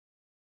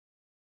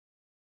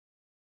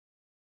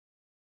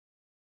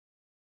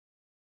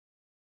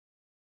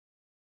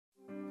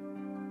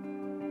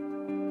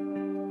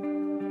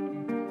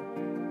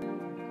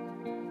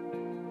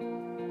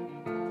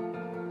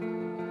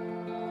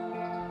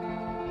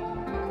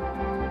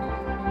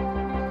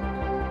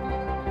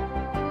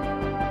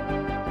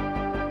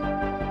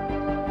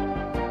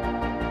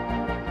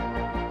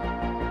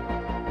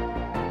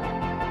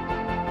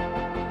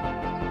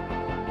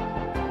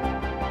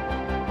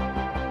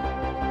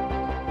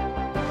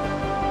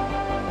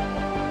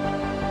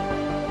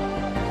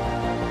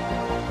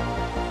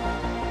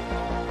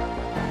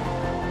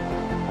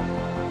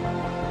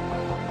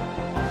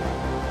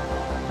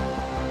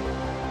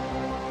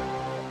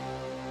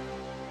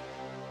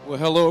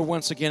Well, hello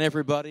once again,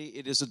 everybody.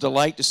 It is a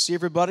delight to see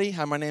everybody.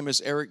 Hi, my name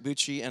is Eric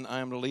Bucci, and I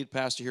am the lead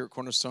pastor here at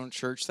Cornerstone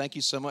Church. Thank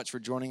you so much for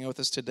joining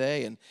with us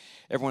today, and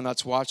everyone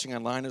that's watching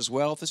online as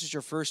well. If this is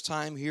your first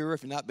time here,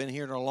 if you've not been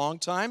here in a long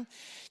time,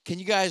 can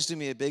you guys do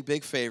me a big,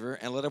 big favor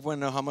and let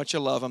everyone know how much you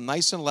love them,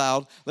 nice and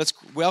loud. Let's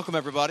welcome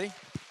everybody.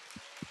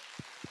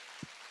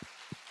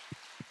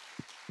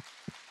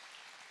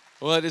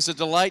 Well, it is a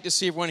delight to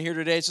see everyone here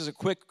today. This is a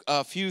quick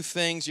few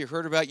things. You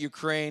heard about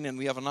Ukraine, and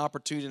we have an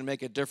opportunity to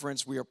make a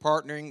difference. We are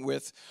partnering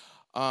with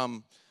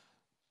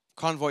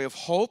Convoy of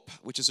Hope,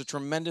 which is a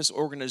tremendous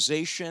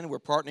organization. We're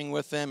partnering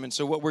with them. And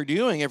so what we're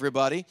doing,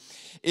 everybody,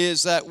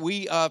 is that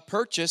we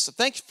purchased.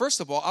 First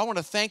of all, I want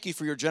to thank you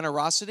for your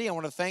generosity. I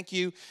want to thank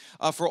you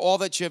for all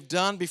that you have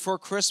done. Before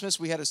Christmas,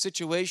 we had a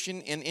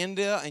situation in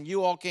India, and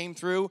you all came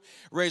through,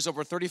 raised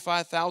over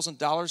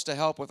 $35,000 to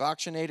help with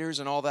auctionators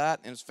and all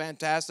that. And it's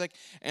fantastic.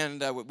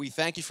 And we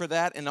thank you for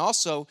that. And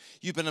also,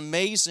 you've been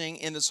amazing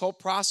in this whole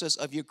process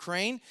of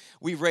Ukraine.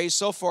 We've raised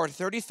so far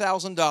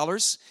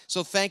 $30,000.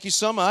 So thank you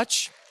so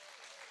much.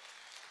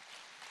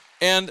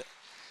 And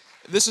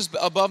this is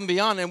above and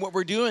beyond. And what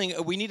we're doing,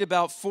 we need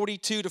about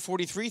 42 to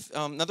 43,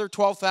 another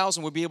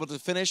 12,000 will be able to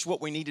finish what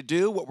we need to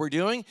do. What we're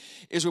doing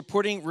is we're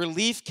putting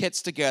relief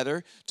kits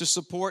together to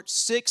support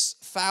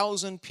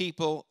 6,000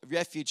 people,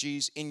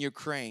 refugees in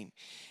Ukraine.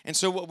 And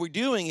so what we're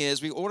doing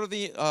is we order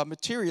the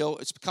material.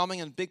 It's coming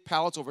in big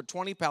pallets. Over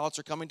 20 pallets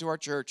are coming to our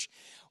church.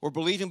 We're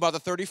believing by the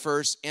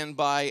 31st, and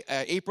by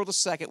April the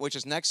 2nd, which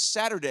is next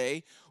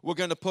Saturday, we're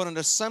going to put an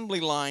assembly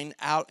line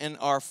out in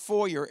our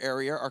foyer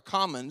area, our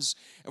commons,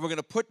 and we're going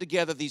to put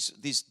together these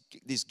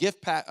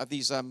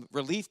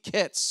relief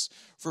kits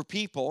for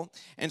people.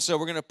 And so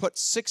we're going to put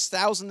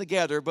 6,000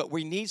 together, but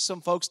we need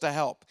some folks to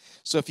help.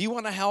 So if you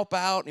want to help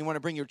out and you want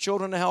to bring your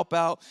children to help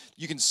out,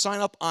 you can sign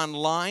up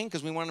online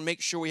because we want to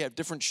make sure we have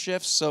different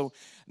shifts so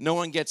no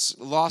one gets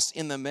lost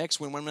in the mix.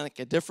 We want to make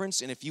a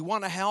difference. And if you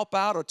want to help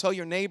out or tell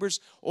your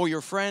neighbors or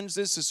your friends,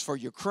 this is for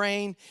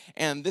Ukraine,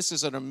 and this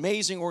is an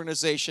amazing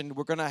organization.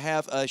 We're going to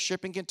have a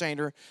shipping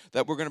container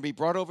that we're going to be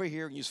brought over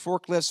here, use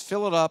forklifts,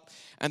 fill it up,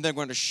 and then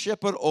we're going to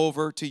ship it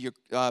over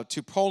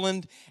to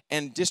Poland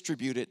and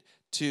distribute it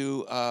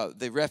to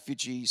the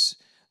refugees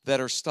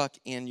that are stuck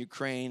in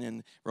Ukraine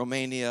and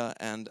Romania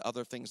and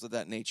other things of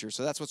that nature.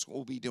 So that's what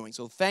we'll be doing.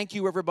 So thank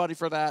you, everybody,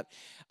 for that.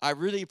 I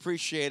really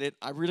appreciate it.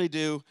 I really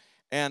do.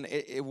 And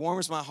it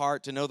warms my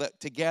heart to know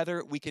that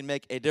together we can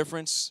make a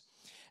difference.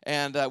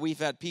 And we've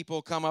had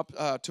people come up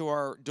to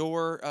our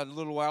door a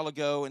little while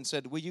ago and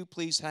said, will you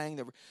please hang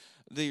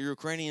the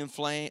Ukrainian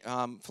flag?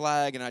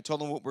 And I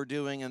told them what we're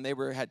doing, and they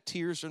had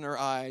tears in their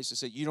eyes. They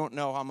said, you don't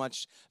know how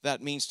much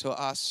that means to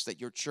us, that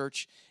your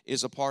church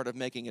is a part of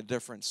making a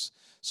difference.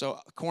 So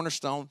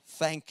Cornerstone,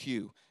 thank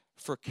you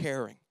for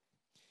caring.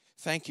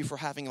 Thank you for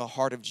having the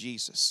heart of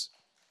Jesus.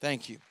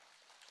 Thank you.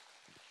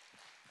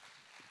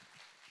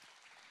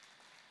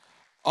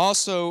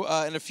 Also,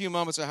 in a few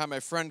moments, I have my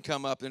friend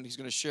come up, and he's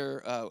going to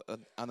share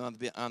on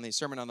the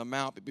Sermon on the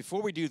Mount. But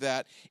before we do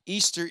that,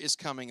 Easter is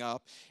coming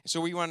up.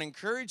 So we want to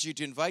encourage you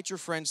to invite your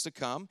friends to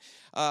come.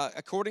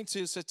 According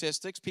to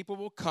statistics, people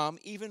will come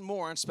even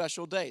more on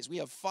special days. We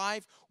have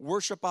 5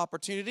 worship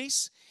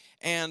opportunities,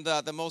 and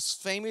the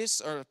most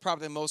famous, or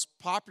probably the most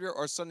popular,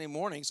 are Sunday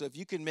morning. So if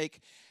you can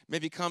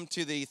maybe come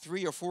to the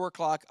 3 or 4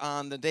 o'clock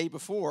on the day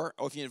before,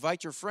 or if you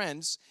invite your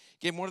friends,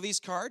 give them one of these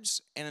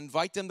cards and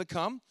invite them to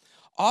come.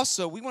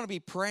 Also, we want to be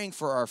praying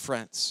for our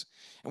friends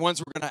and ones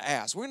we're going to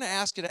ask. We're going to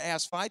ask you to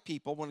ask 5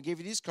 people. We're going to give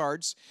you these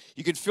cards.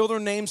 You can fill their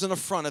names in the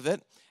front of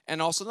it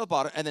and also in the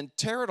bottom, and then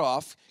tear it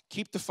off.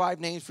 Keep the 5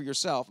 names for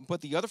yourself and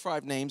put the other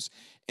 5 names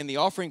in the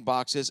offering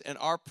boxes. And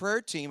our prayer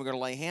team, we're going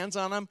to lay hands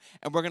on them,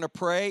 and we're going to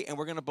pray, and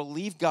we're going to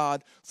believe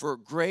God for a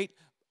great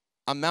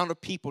amount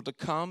of people to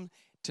come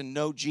to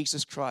know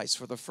Jesus Christ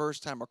for the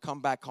first time or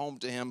come back home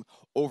to him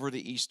over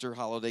the Easter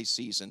holiday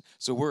season.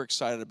 So we're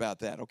excited about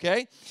that,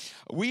 okay?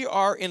 We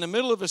are in the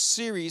middle of a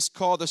series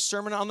called the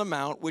Sermon on the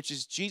Mount, which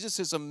is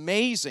Jesus'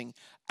 amazing,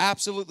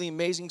 absolutely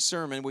amazing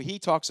sermon where he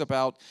talks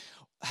about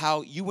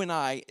how you and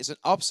I is an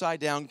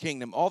upside-down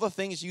kingdom. All the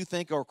things you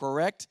think are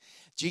correct,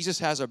 Jesus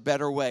has a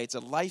better way. It's a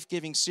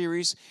life-giving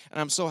series,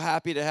 and I'm so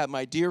happy to have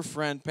my dear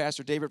friend,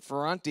 Pastor David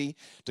Ferranti,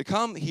 to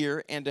come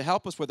here and to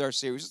help us with our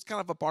series. It's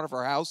kind of a part of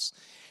our house,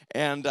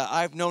 and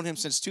I've known him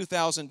since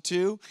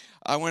 2002.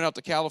 I went out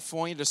to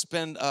California to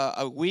spend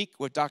a week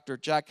with Dr.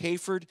 Jack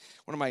Hayford,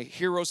 one of my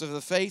heroes of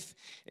the faith,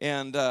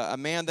 and a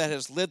man that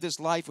has lived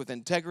his life with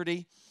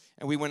integrity.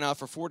 And we went out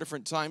for 4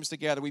 different times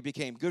together. We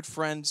became good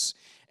friends,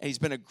 and he's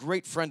been a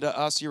great friend to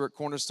us here at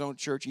Cornerstone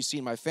Church. He's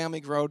seen my family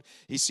grow.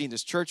 He's seen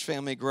his church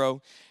family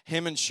grow.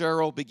 Him and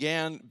Cheryl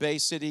began Bay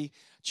City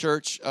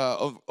Church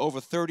over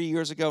 30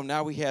 years ago.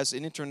 Now he has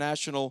an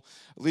international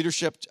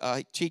leadership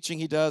teaching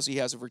he does. He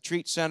has a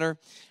retreat center,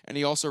 and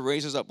he also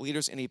raises up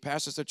leaders, and he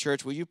pastors the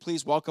church. Will you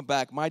please welcome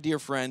back my dear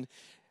friend,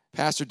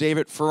 Pastor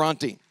David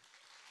Ferranti.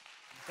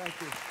 Thank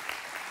you.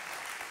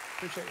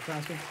 Appreciate it,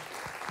 Pastor.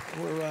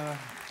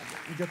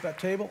 You get that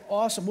table?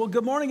 Awesome. Well,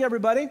 good morning,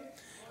 everybody.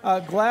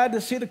 Glad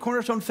to see the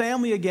Cornerstone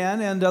family again.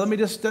 And let me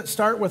just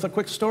start with a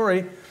quick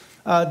story.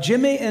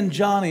 Jimmy and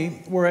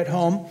Johnny were at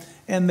home,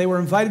 and they were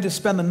invited to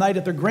spend the night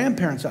at their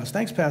grandparents' house.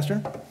 Thanks,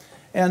 Pastor.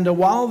 And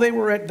while they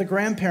were at the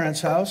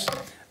grandparents' house,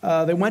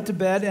 they went to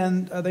bed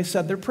and they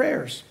said their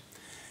prayers.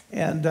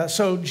 And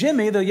so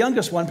Jimmy, the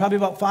youngest one, probably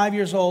about 5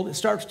 years old,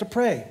 starts to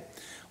pray.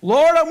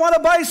 Lord, I want a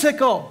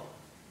bicycle.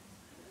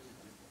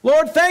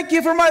 Lord, thank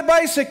you for my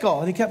bicycle.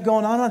 And he kept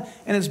going on.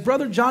 And his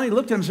brother Johnny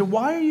looked at him and said,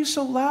 why are you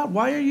so loud?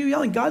 Why are you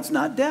yelling? God's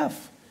not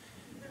deaf.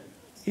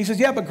 He says,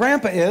 yeah, but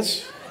Grandpa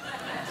is.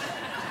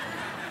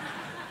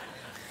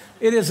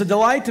 It is a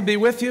delight to be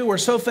with you. We're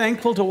so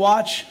thankful to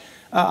watch.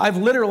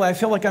 I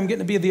feel like I'm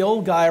getting to be the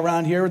old guy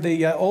around here,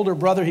 the older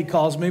brother he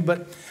calls me.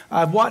 But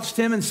I've watched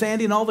him and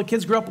Sandy and all the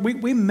kids grow up.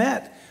 We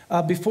met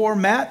before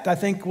Matt, I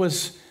think, he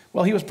was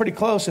pretty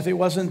close if he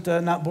wasn't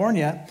not born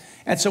yet.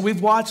 And so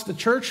we've watched the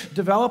church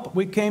develop.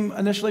 We came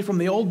initially from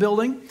the old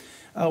building.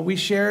 We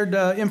shared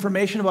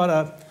information about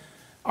an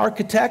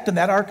architect, and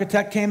that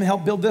architect came and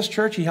helped build this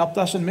church. He helped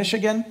us in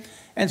Michigan.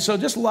 And so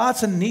just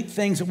lots of neat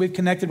things that we've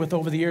connected with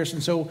over the years.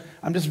 And so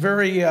I'm just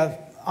very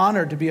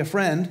honored to be a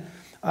friend.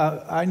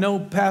 I know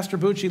Pastor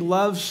Bucci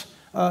loves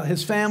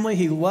his family.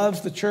 He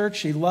loves the church.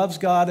 He loves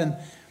God.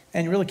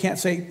 And you really can't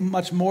say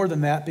much more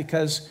than that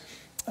because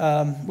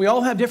we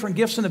all have different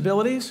gifts and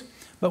abilities.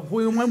 But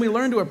when we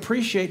learn to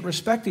appreciate and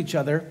respect each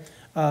other,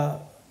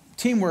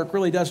 teamwork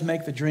really does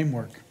make the dream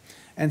work.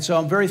 And so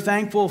I'm very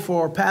thankful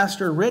for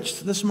Pastor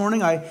Rich this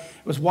morning. I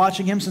was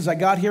watching him since I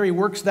got here. He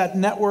works that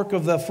network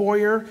of the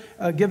foyer,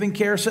 giving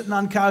care, sitting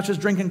on couches,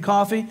 drinking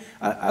coffee.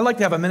 I like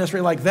to have a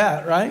ministry like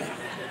that, right?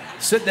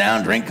 Sit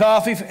down, drink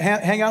coffee,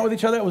 hang out with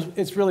each other.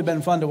 It's really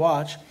been fun to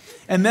watch.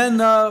 And then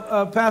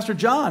Pastor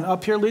John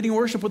up here leading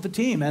worship with the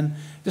team. And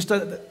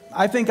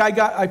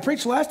I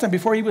preached last time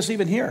before he was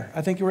even here.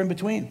 I think you were in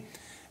between.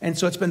 And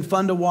so it's been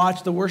fun to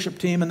watch the worship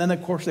team. And then,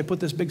 of course, they put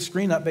this big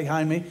screen up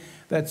behind me.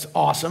 That's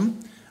awesome.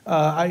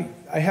 I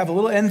have a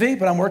little envy,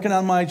 but I'm working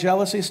on my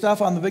jealousy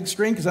stuff on the big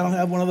screen because I don't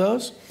have one of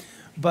those.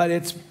 But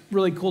it's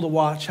really cool to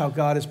watch how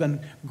God has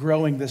been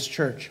growing this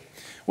church.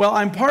 Well,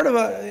 I'm part of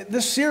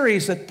this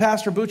series that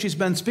Pastor Bucci's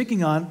been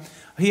speaking on.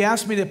 He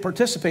asked me to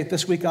participate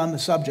this week on the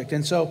subject.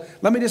 And so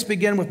let me just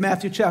begin with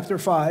Matthew chapter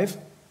 5,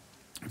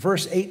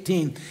 verse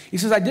 18. He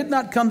says, I did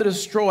not come to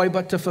destroy,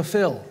 but to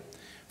fulfill.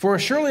 For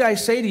surely I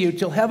say to you,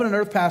 till heaven and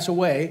earth pass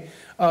away,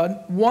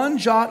 one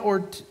jot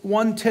or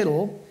one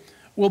tittle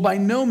will by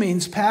no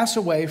means pass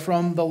away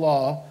from the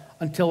law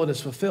until it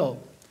is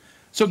fulfilled.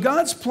 So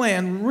God's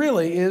plan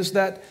really is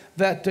that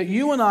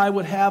you and I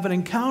would have an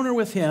encounter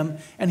with him,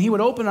 and he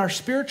would open our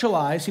spiritual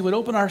eyes, he would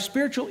open our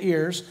spiritual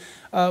ears,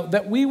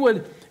 that we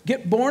would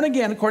get born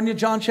again, according to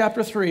John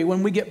chapter 3.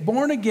 When we get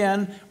born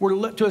again,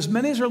 to as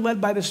many as are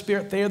led by the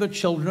Spirit, they are the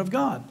children of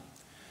God.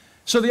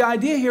 So the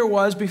idea here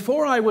was,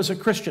 before I was a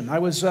Christian, I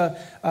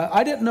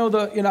didn't know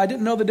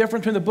the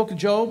difference between the book of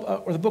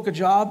Job or the book of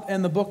Job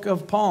and the book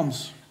of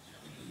Psalms.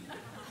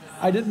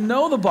 I didn't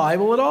know the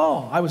Bible at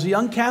all. I was a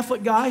young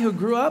Catholic guy who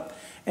grew up,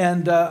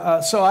 and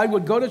so I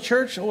would go to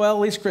church, well,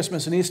 at least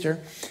Christmas and Easter,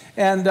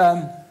 and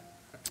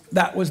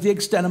that was the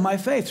extent of my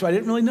faith. So I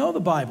didn't really know the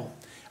Bible.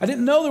 I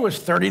didn't know there was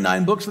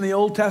 39 books in the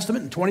Old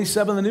Testament and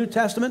 27 in the New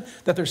Testament,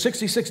 that there's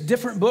 66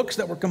 different books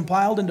that were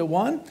compiled into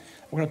one.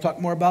 We're going to talk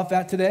more about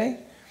that today.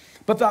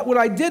 But what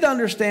I did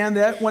understand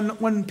that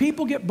when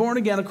people get born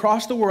again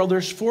across the world,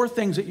 there's 4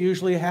 things that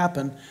usually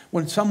happen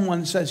when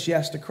someone says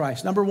yes to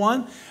Christ. Number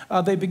 1,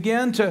 they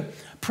begin to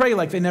pray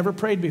like they never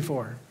prayed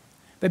before.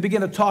 They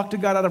begin to talk to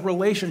God out of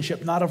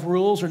relationship, not of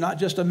rules or not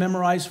just a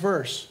memorized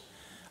verse.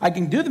 I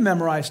can do the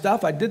memorized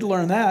stuff. I did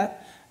learn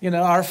that.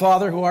 Our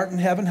Father who art in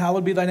heaven,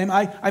 hallowed be thy name.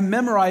 I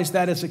memorized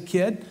that as a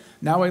kid.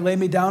 Now I lay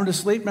me down to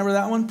sleep. Remember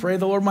that one? Pray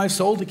the Lord my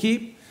soul to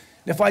keep.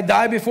 If I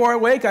die before I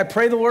wake, I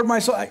pray the Lord my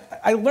soul.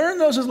 I learned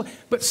those,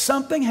 but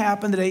something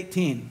happened at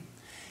 18.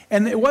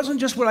 And it wasn't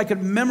just what I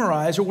could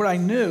memorize or what I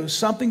knew.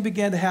 Something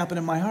began to happen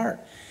in my heart.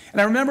 And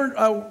I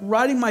remember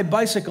riding my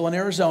bicycle in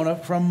Arizona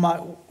from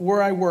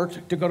where I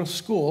worked to go to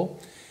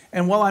school.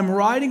 And while I'm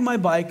riding my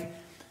bike,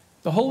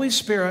 the Holy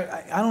Spirit,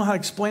 I don't know how to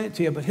explain it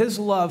to you, but his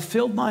love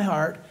filled my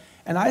heart.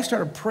 And I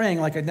started praying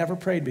like I'd never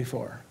prayed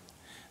before.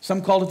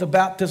 Some called it the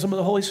baptism of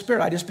the Holy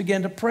Spirit. I just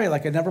began to pray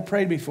like I'd never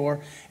prayed before.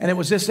 And it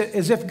was just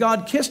as if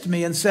God kissed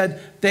me and said,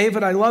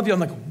 David, I love you. I'm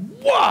like,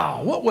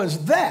 wow, what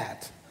was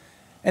that?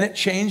 And it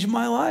changed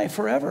my life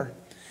forever.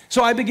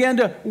 So I began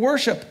to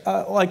worship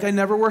like I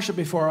never worshiped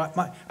before.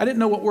 I didn't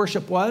know what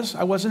worship was.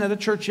 I wasn't at a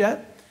church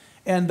yet.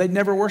 And they'd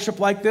never worshiped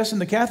like this in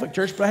the Catholic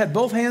Church. But I had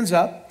both hands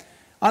up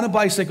on a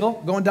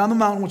bicycle going down the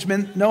mountain, which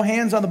meant no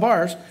hands on the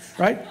bars,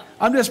 right?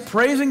 I'm just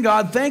praising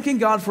God, thanking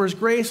God for his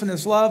grace and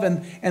his love,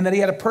 and that he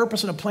had a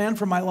purpose and a plan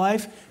for my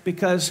life,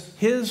 because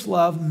his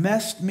love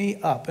messed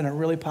me up in a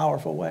really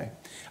powerful way.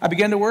 I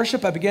began to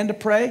worship. I began to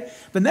pray.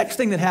 The next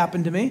thing that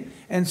happened to me,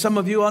 and some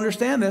of you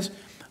understand this,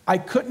 I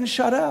couldn't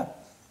shut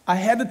up. I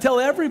had to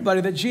tell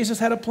everybody that Jesus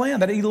had a plan,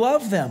 that he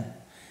loved them,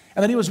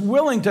 and that he was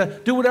willing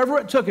to do whatever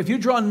it took. If you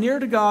draw near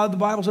to God, the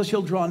Bible says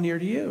he'll draw near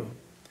to you.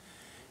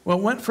 Well,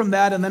 it went from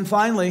that, and then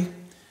finally,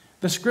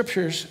 the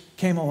scriptures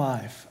came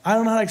alive. I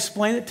don't know how to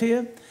explain it to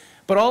you,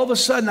 But all of a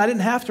sudden, I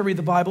didn't have to read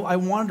the Bible. I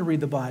wanted to read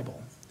the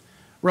Bible.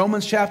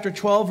 Romans chapter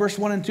 12, verse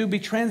 1 and 2, be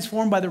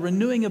transformed by the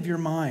renewing of your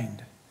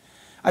mind.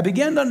 I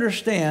began to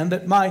understand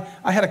that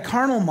I had a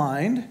carnal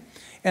mind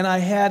and I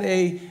had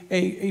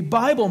a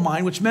Bible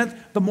mind, which meant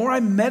the more I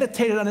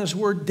meditated on His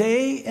Word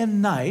day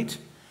and night,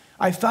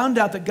 I found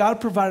out that God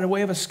provided a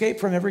way of escape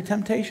from every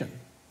temptation.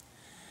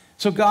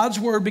 So God's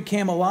Word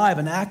became alive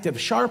and active,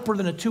 sharper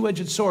than a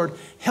two-edged sword,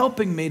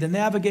 helping me to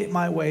navigate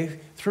my way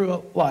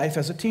through life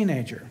as a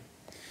teenager.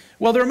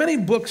 Well, there are many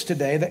books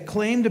today that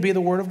claim to be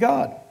the Word of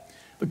God.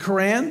 The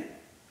Quran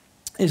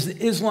is the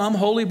Islam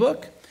holy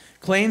book,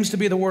 claims to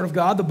be the Word of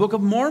God. The Book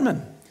of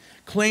Mormon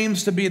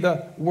claims to be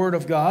the Word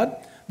of God.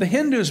 The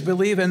Hindus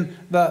believe in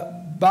the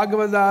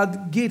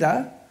Bhagavad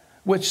Gita,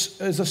 which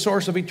is a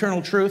source of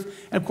eternal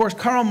truth. And of course,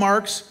 Karl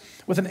Marx,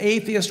 with an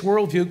atheist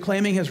worldview,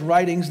 claiming his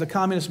writings, the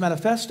Communist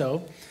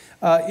Manifesto,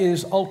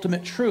 is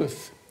ultimate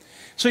truth.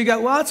 So you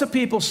got lots of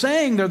people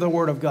saying they're the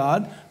Word of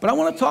God, but I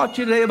want to talk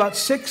to you today about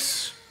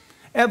 6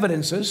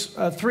 evidences,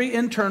 3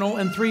 internal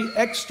and 3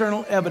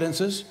 external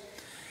evidences.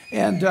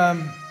 And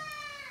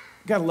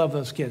gotta love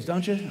those kids,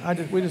 don't you?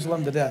 We just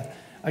love them to death.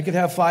 I could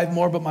have 5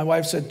 more, but my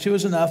wife said 2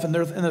 is enough, and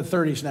they're in their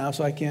 30s now,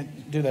 so I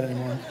can't do that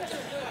anymore.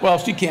 Well,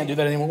 she can't do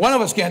that anymore. One of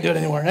us can't do it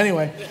anymore.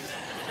 Anyway,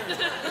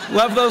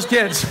 love those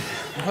kids,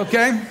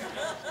 okay?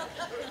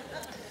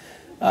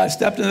 I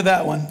stepped into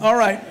that one. All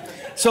right,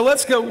 so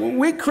let's go.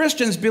 We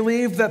Christians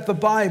believe that the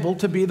Bible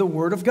to be the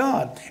Word of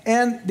God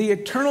and the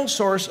eternal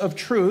source of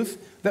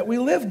truth that we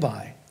live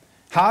by.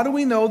 How do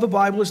we know the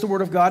Bible is the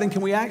Word of God, and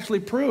can we actually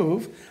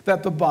prove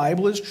that the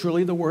Bible is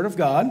truly the Word of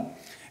God?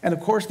 And of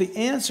course, the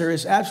answer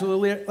is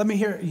absolutely, let me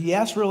hear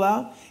yes real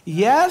loud.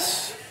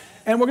 Yes.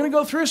 And we're going to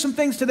go through some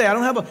things today. I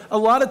don't have a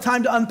lot of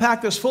time to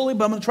unpack this fully,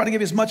 but I'm going to try to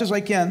give you as much as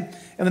I can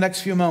in the next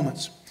few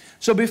moments.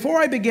 So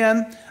before I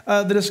begin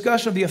the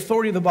discussion of the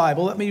authority of the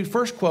Bible, let me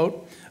first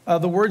quote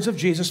the words of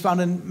Jesus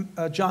found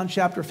in John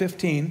chapter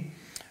 15,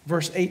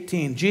 verse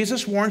 18.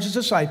 Jesus warns his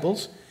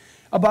disciples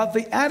about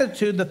the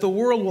attitude that the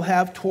world will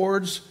have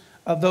towards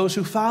those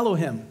who follow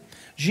him.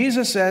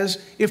 Jesus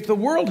says, if the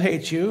world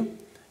hates you,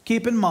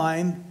 keep in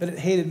mind that it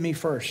hated me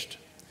first.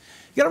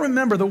 You got to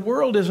remember, the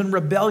world is in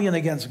rebellion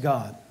against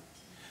God.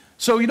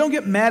 So you don't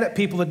get mad at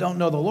people that don't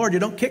know the Lord. You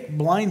don't kick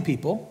blind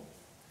people.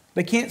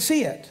 They can't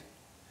see it.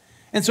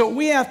 And so what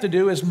we have to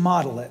do is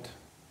model it.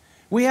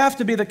 We have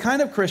to be the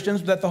kind of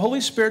Christians that the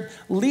Holy Spirit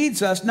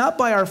leads us, not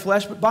by our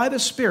flesh, but by the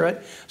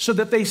Spirit, so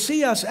that they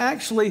see us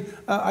actually,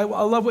 I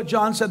love what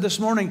John said this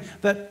morning,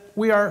 that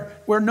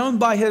we're known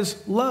by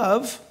His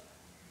love.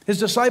 His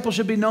disciples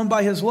should be known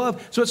by His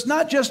love. So it's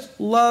not just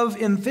love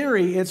in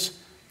theory, it's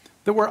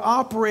that we're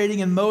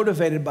operating and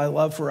motivated by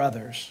love for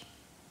others.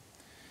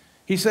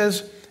 He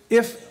says,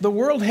 if the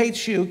world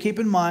hates you, keep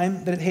in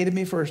mind that it hated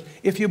me first.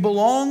 If you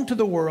belong to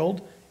the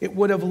world, it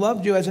would have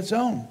loved you as its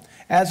own.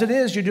 As it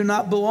is, you do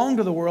not belong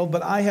to the world,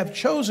 but I have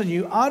chosen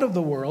you out of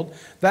the world.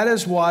 That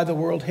is why the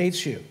world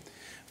hates you.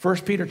 1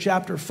 Peter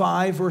chapter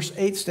 5, verse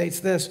 8 states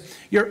this,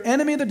 your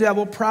enemy, the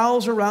devil,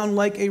 prowls around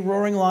like a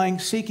roaring lion,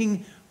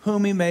 seeking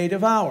whom he may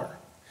devour.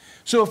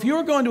 So if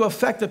you're going to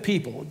affect the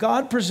people,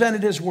 God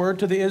presented His word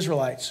to the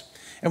Israelites.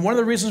 And one of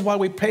the reasons why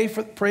we pray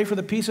for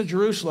the peace of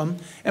Jerusalem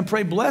and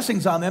pray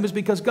blessings on them is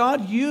because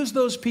God used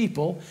those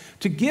people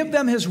to give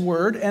them His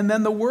word, and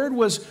then the word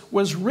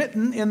was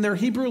written in their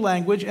Hebrew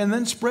language and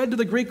then spread to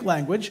the Greek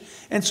language.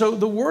 And so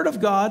the word of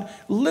God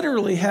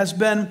literally has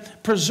been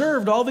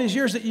preserved all these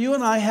years that you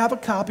and I have a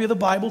copy of the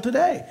Bible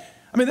today.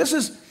 I mean, this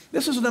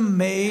is an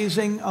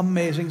amazing,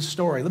 amazing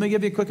story. Let me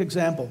give you a quick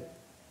example.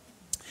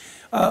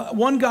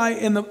 One guy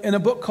in a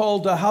book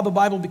called How the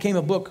Bible Became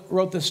a Book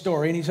wrote this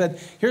story, and he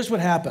said, here's what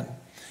happened.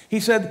 He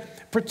said,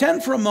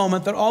 pretend for a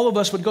moment that all of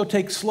us would go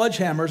take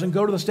sledgehammers and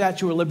go to the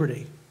Statue of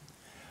Liberty.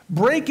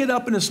 Break it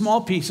up into small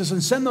pieces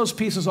and send those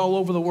pieces all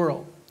over the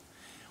world.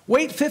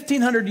 Wait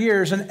 1,500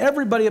 years and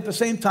everybody at the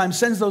same time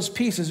sends those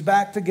pieces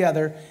back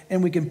together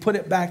and we can put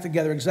it back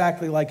together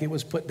exactly like it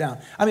was put down.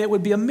 I mean, it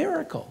would be a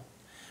miracle.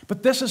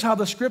 But this is how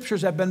the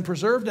scriptures have been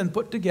preserved and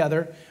put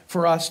together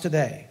for us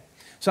today.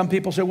 Some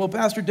people say, well,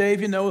 Pastor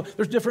Dave, you know,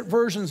 there's different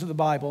versions of the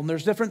Bible and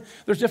there's different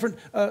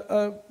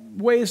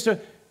ways to,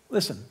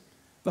 listen.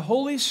 The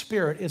Holy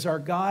Spirit is our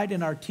guide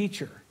and our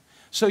teacher.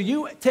 So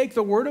you take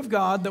the Word of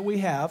God that we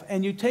have,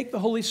 and you take the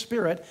Holy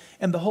Spirit,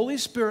 and the Holy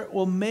Spirit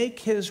will make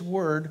His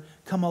Word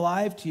come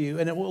alive to you.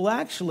 And it will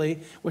actually,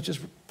 which is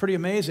pretty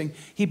amazing,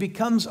 He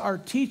becomes our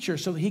teacher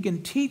so that He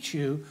can teach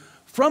you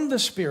from the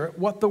Spirit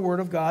what the Word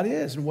of God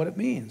is and what it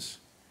means.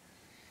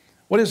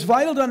 What is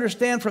vital to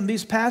understand from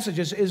these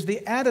passages is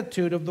the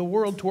attitude of the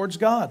world towards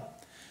God.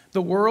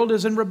 The world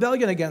is in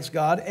rebellion against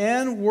God,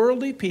 and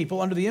worldly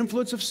people under the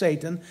influence of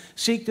Satan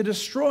seek to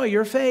destroy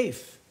your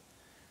faith.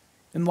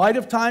 In light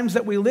of times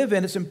that we live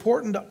in, it's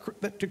important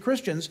to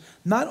Christians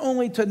not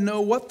only to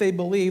know what they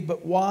believe,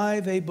 but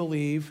why they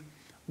believe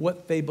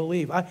what they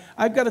believe.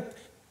 I've got to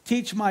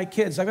teach my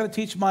kids. I've got to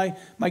teach my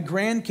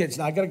grandkids.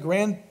 Now, I've got a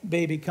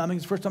grandbaby coming.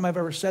 It's the first time I've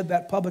ever said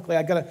that publicly.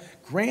 I've got a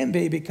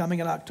grandbaby coming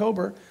in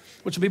October,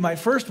 which will be my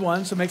first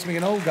one, so it makes me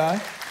an old guy.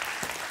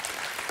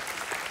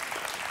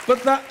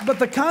 But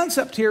the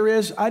concept here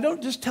is I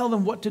don't just tell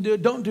them what to do.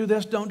 Don't do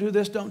this, don't do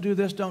this, don't do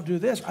this, don't do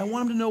this. I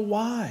want them to know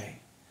why.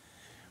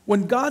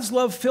 When God's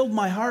love filled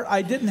my heart,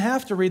 I didn't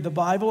have to read the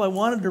Bible. I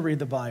wanted to read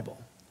the Bible.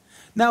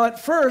 Now,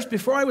 at first,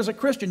 before I was a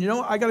Christian,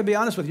 I got to be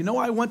honest with you. You know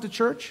why I went to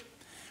church?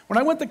 When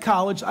I went to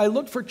college, I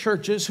looked for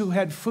churches who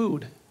had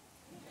food.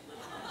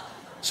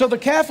 So the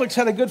Catholics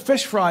had a good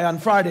fish fry on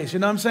Fridays, you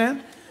know what I'm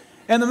saying?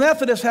 And the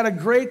Methodists had a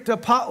great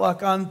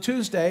potluck on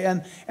Tuesday,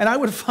 and I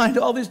would find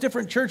all these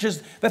different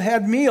churches that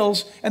had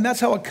meals, and that's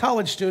how a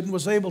college student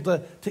was able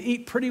to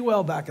eat pretty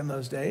well back in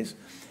those days,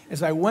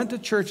 as I went to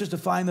churches to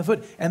find the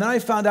food. And then I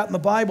found out in the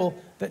Bible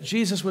that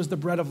Jesus was the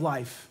bread of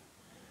life,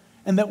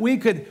 and that we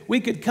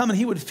could come and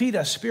he would feed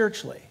us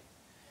spiritually.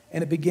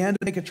 And it began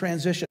to make a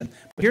transition.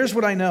 But here's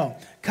what I know.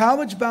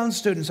 College-bound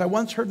students, I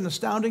once heard an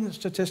astounding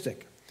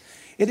statistic.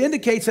 It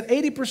indicates that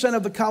 80%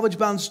 of the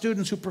college-bound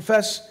students who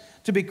profess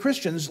to be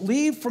Christians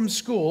leave for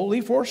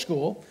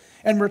school,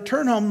 and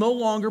return home no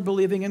longer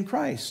believing in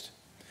Christ.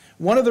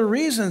 One of the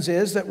reasons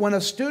is that when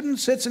a student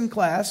sits in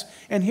class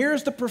and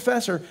hears the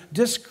professor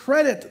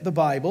discredit the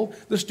Bible,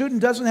 the student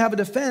doesn't have a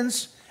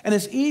defense and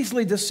is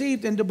easily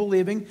deceived into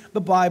believing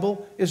the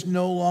Bible is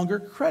no longer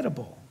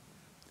credible.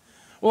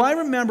 Well, I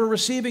remember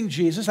receiving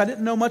Jesus. I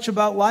didn't know much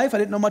about life. I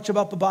didn't know much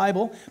about the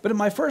Bible. But in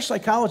my first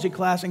psychology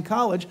class in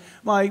college,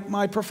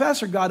 my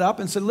professor got up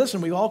and said,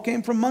 listen, we all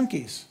came from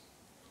monkeys.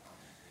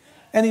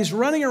 And he's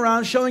running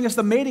around showing us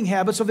the mating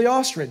habits of the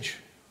ostrich.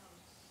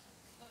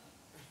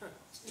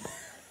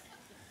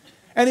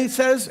 And he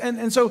says,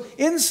 and so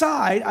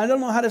inside, I don't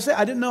know how to say,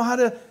 I didn't know how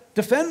to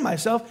defend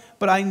myself,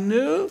 but I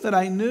knew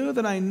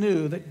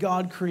that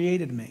God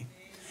created me.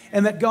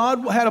 And that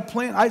God had a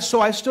plan.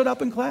 So I stood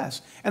up in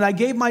class and I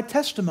gave my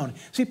testimony.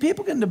 See,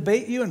 people can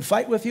debate you and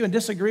fight with you and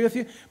disagree with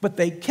you, but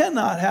they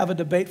cannot have a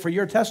debate for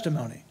your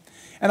testimony.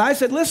 And I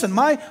said, listen,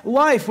 my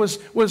life was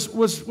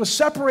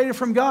separated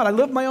from God. I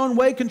lived my own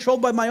way, controlled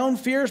by my own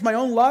fears, my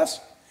own lusts.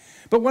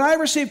 But when I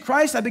received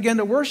Christ, I began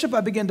to worship,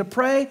 I began to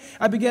pray,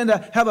 I began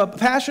to have a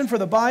passion for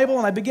the Bible,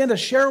 and I began to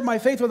share my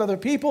faith with other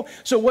people.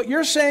 So what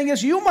you're saying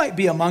is you might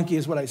be a monkey,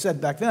 is what I said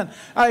back then.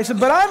 I said,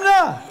 but I'm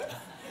not.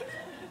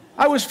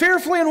 I was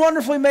fearfully and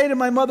wonderfully made in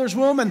my mother's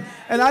womb, and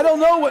I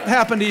don't know what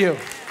happened to you.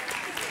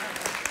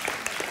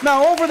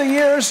 Now, over the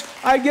years,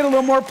 I get a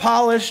little more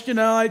polished,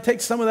 I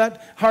take some of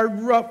that hard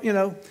rough,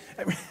 It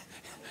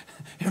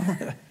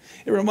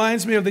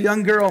reminds me of the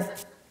young girl.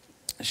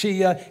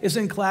 She is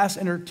in class,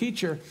 and her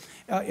teacher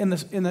in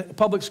the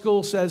public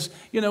school says,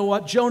 you know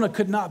what, Jonah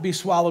could not be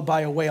swallowed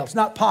by a whale. It's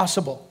not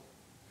possible.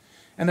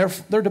 And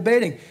they're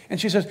debating. And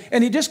she says,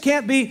 and he just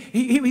can't be,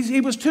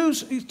 he's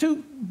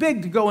too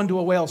big to go into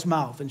a whale's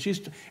mouth. And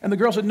the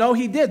girl said, no,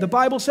 he did. The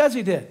Bible says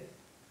he did.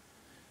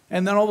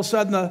 And then all of a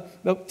sudden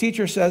the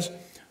teacher says,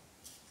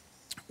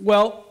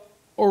 well,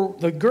 or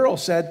the girl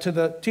said to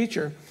the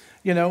teacher,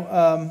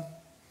 the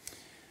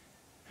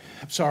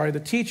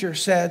teacher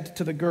said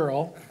to the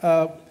girl,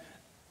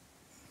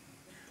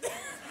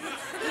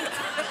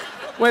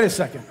 wait a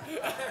second.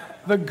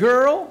 The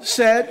girl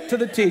said to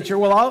the teacher,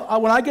 well,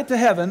 when I get to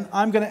heaven,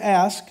 I'm going to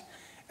ask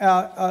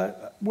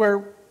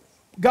where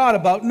God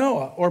about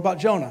Noah or about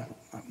Jonah.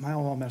 I'm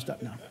all messed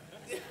up now.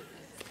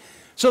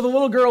 So the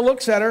little girl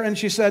looks at her and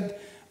she said,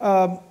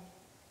 well,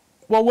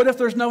 what if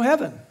there's no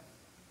heaven?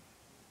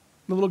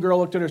 The little girl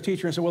looked at her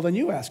teacher and said, well, then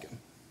you ask him.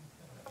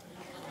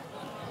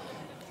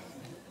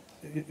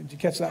 Did you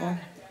catch that one?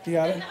 You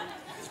got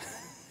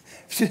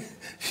it?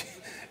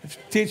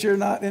 Teacher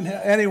not in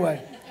hell.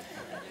 Anyway.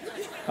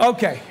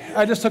 Okay,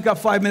 I just took up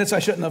 5 minutes I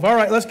shouldn't have. All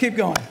right, let's keep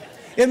going.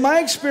 In my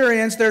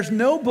experience, there's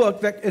no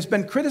book that has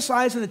been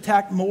criticized and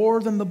attacked more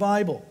than the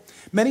Bible.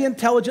 Many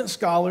intelligent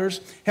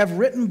scholars have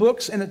written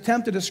books in an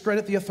attempt to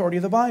discredit the authority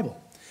of the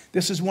Bible.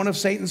 This is one of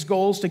Satan's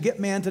goals, to get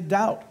man to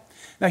doubt.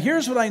 Now,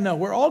 here's what I know.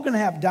 We're all going to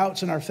have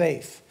doubts in our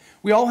faith.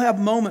 We all have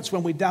moments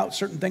when we doubt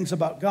certain things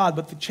about God,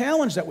 but the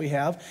challenge that we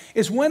have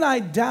is when I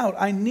doubt,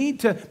 I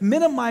need to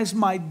minimize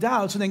my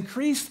doubts and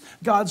increase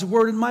God's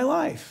word in my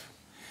life.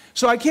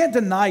 So I can't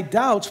deny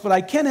doubts, but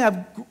I can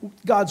have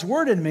God's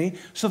word in me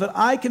so that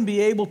I can be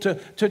able to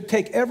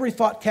take every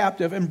thought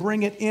captive and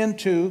bring it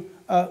into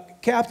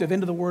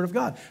the word of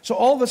God. So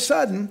all of a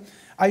sudden,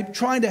 I'm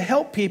trying to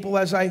help people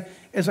as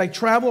I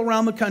travel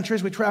around the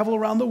countries. We travel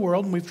around the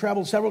world, and we've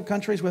traveled several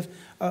countries with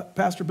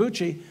Pastor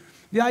Bucci.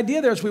 The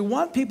idea there is we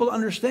want people to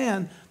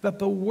understand that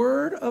the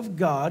word of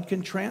God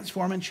can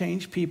transform and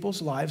change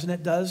people's lives, and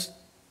it does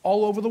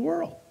all over the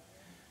world.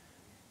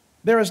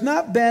 There has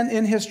not been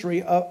in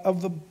history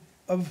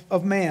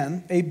of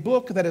man a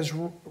book that has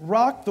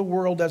rocked the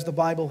world as the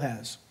Bible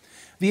has.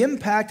 The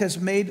impact has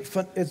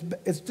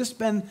it's just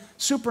been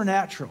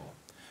supernatural.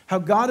 How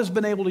God has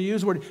been able to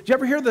use the word. Did you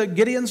ever hear the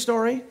Gideon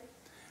story?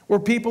 Where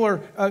people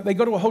they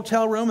go to a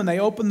hotel room and they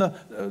open the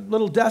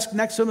little desk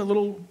next to them, a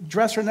little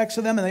dresser next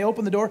to them, and they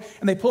open the door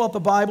and they pull out the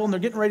Bible and they're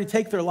getting ready to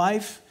take their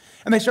life.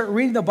 And they start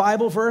reading the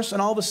Bible verse,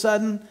 and all of a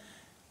sudden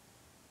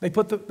they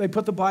put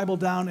the Bible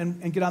down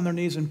and get on their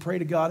knees and pray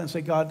to God and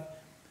say, God,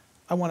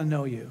 I want to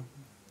know you.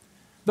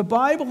 The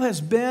Bible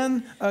has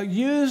been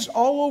used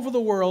all over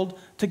the world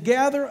to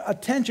gather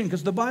attention,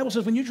 because the Bible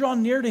says when you draw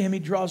near to him, he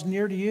draws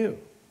near to you.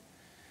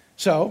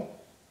 So,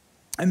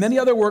 and many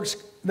other works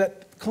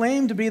that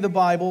claim to be the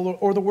Bible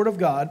or the Word of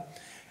God,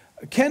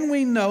 can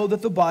we know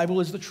that the Bible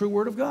is the true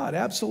Word of God?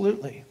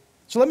 Absolutely.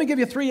 So let me give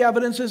you 3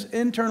 evidences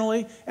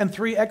internally and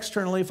 3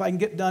 externally if I can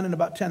get done in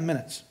about 10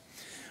 minutes.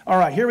 All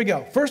right, here we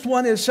go. First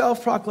one is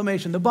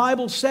self-proclamation. The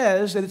Bible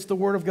says that it's the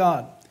Word of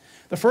God.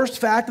 The first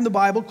fact in the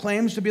Bible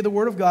claims to be the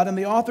Word of God, and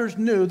the authors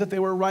knew that they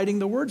were writing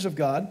the words of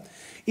God,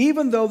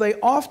 even though they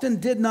often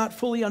did not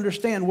fully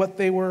understand what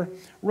they were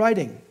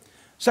writing.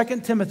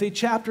 2 Timothy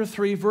chapter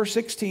 3, verse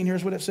 16,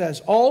 here's what it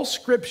says. All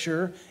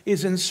Scripture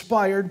is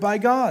inspired by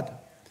God.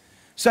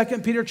 2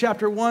 Peter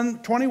chapter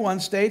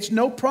 1:21 states,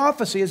 no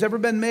prophecy has ever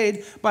been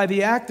made by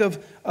the act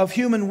of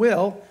human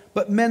will,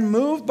 but men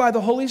moved by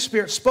the Holy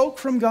Spirit spoke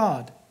from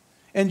God.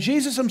 And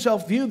Jesus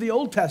himself viewed the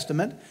Old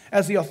Testament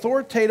as the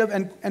authoritative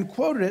and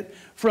quoted it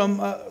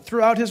from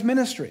throughout his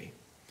ministry.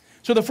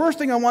 So the first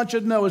thing I want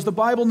you to know is the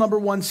Bible, number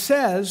 1,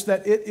 says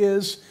that it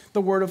is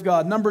the Word of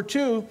God. Number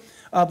 2,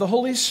 the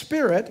Holy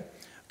Spirit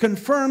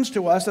confirms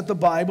to us that the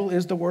Bible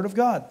is the Word of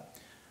God.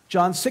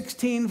 John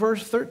 16,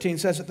 verse 13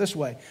 says it this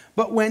way,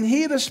 but when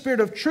he, the Spirit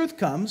of truth,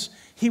 comes,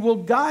 he will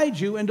guide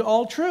you into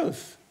all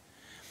truth.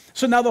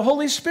 So now the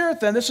Holy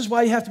Spirit then, this is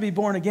why you have to be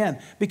born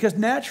again, because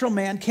natural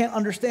man can't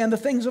understand the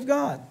things of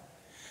God.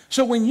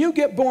 So when you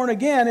get born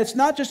again, it's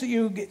not just that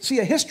you see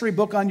a history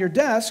book on your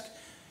desk,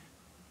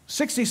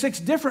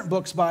 66 different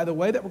books, by the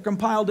way, that were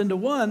compiled into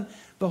one.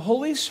 The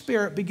Holy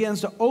Spirit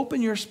begins to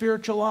open your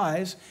spiritual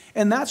eyes,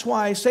 and that's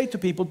why I say to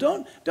people,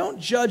 don't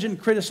judge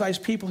and criticize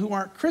people who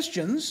aren't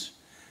Christians.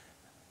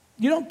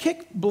 You don't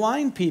kick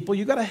blind people.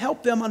 You've got to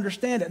help them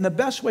understand it. And the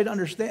best way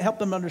to help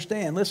them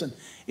understand, listen,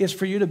 is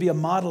for you to be a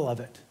model of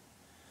it.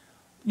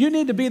 You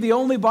need to be the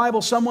only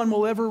Bible someone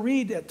will ever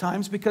read at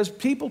times, because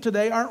people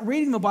today aren't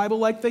reading the Bible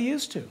like they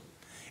used to.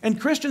 And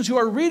Christians who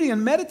are reading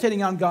and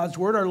meditating on God's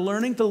Word are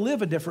learning to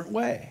live a different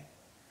way.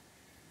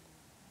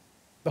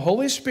 The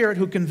Holy Spirit,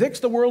 who convicts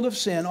the world of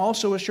sin,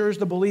 also assures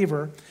the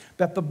believer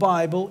that the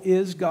Bible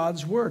is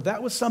God's Word.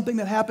 That was something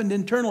that happened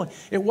internally.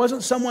 It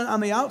wasn't someone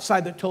on the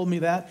outside that told me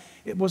that.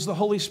 It was the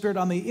Holy Spirit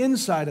on the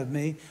inside of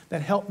me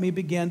that helped me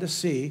begin to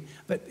see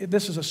that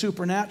this is a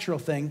supernatural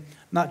thing,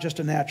 not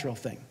just a natural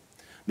thing.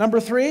 Number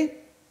 3,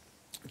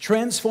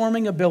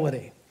 transforming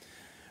ability.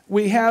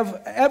 We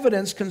have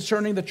evidence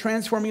concerning the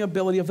transforming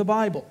ability of the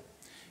Bible.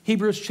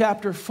 Hebrews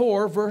chapter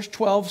 4, verse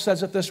 12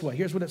 says it this way.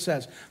 Here's what it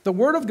says. The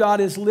Word of God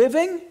is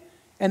living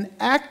and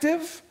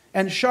active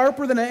and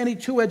sharper than any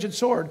two-edged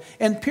sword,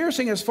 and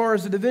piercing as far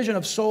as the division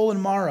of soul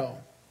and marrow.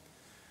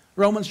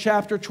 Romans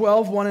chapter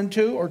 12, 1 and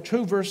 2, or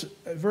 2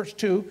 verse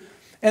 2.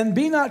 And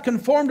be not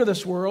conformed to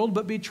this world,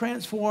 but be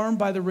transformed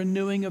by the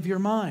renewing of your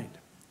mind.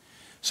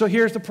 So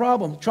here's the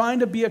problem. Trying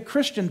to be a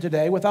Christian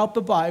today without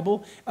the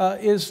Bible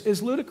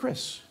is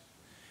ludicrous.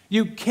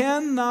 You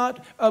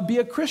cannot be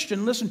a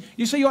Christian. Listen,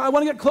 you say, I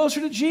want to get closer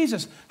to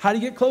Jesus. How do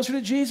you get closer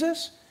to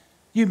Jesus?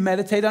 You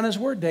meditate on His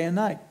Word day and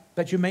night,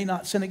 that you may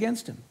not sin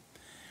against Him.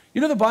 You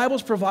know the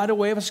Bibles provide a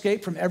way of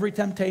escape from every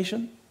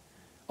temptation?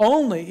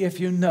 Only if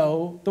you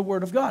know the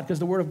Word of God, because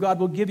the Word of God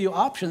will give you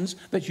options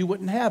that you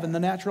wouldn't have in the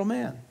natural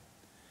man.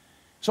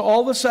 So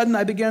all of a sudden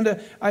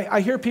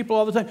I hear people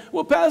all the time,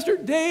 well, Pastor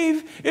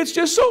Dave, it's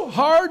just so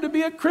hard to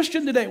be a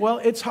Christian today. Well,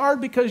 it's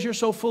hard because you're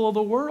so full of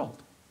the world.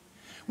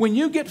 When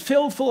you get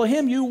filled full of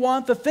Him, you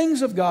want the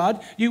things of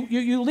God.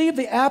 You leave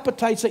the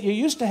appetites that you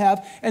used to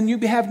have, and you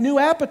have new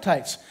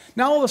appetites.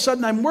 Now all of a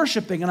sudden I'm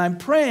worshiping, and I'm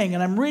praying,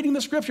 and I'm reading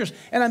the Scriptures,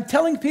 and I'm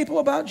telling people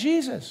about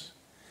Jesus.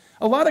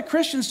 A lot of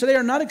Christians today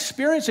are not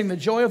experiencing the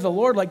joy of the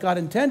Lord like God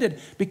intended,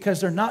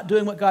 because they're not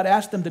doing what God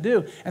asked them to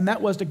do, and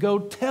that was to go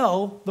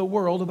tell the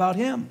world about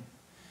Him.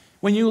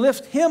 When you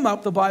lift Him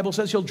up, the Bible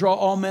says He'll draw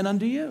all men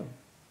unto you.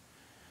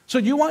 So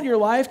do you want your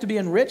life to be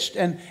enriched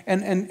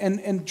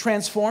and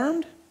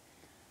transformed?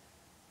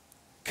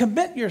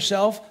 Commit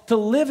yourself to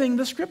living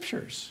the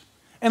Scriptures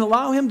and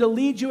allow Him to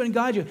lead you and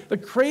guide you. The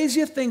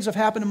craziest things have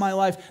happened in my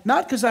life,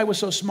 not because I was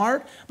so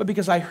smart, but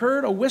because I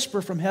heard a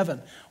whisper from heaven.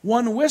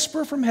 One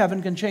whisper from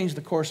heaven can change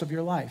the course of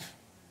your life.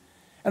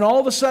 And all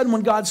of a sudden,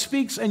 when God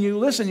speaks and you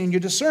listen and you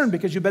discern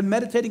because you've been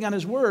meditating on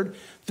His Word,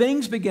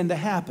 things begin to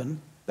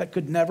happen that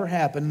could never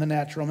happen in the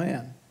natural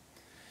man.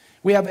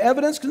 We have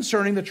evidence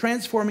concerning the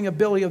transforming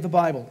ability of the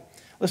Bible.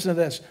 Listen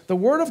to this. The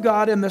Word of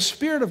God and the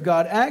Spirit of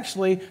God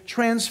actually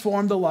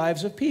transform the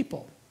lives of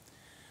people.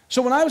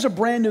 So when I was a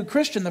brand new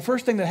Christian, the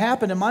first thing that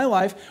happened in my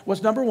life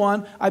was, number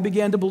 1, I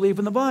began to believe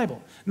in the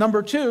Bible.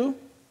 Number 2,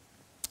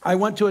 I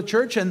went to a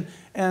church and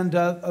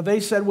they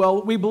said,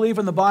 well, we believe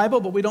in the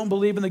Bible, but we don't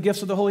believe in the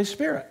gifts of the Holy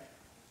Spirit.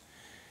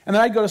 And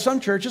then I'd go to some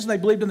churches and they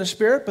believed in the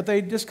Spirit, but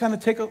they just kind of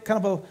take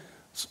a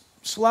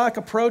slack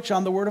approach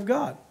on the Word of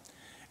God.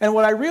 And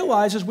what I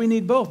realized is we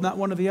need both, not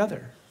one or the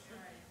other.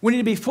 We need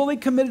to be fully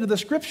committed to the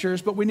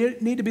Scriptures, but we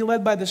need to be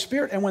led by the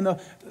Spirit. And when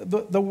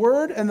the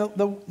Word and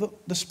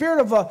the Spirit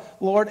of the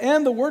Lord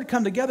and the Word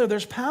come together,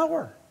 there's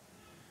power.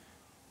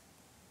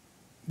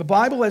 The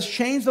Bible has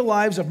changed the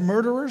lives of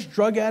murderers,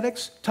 drug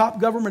addicts, top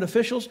government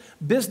officials,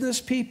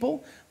 business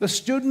people, the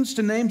students,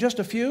 to name just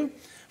a few,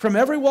 from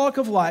every walk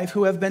of life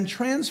who have been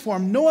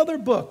transformed. No other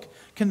book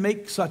can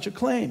make such a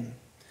claim.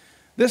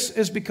 This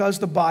is because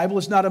the Bible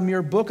is not a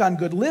mere book on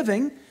good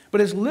living,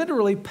 but is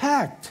literally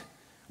packed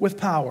with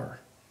power.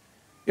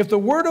 If the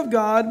Word of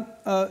God,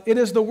 it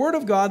is the Word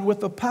of God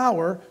with the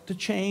power to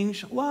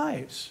change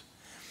lives.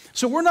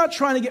 So we're not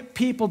trying to get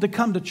people to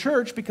come to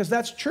church because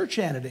that's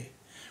churchianity.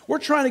 We're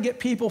trying to get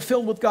people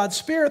filled with God's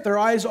Spirit, their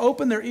eyes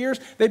open, their ears,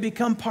 they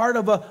become part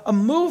of a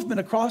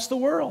movement across the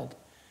world.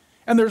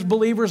 And there's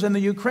believers in the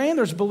Ukraine,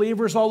 there's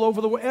believers all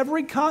over the world,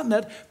 every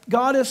continent.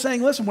 God is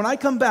saying, listen, when I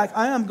come back,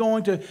 I am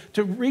going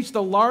to reach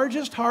the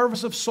largest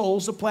harvest of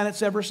souls the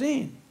planet's ever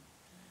seen.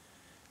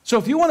 So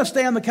if you want to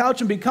stay on the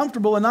couch and be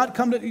comfortable and not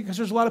come to, because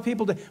there's a lot of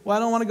people that, well, I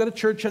don't want to go to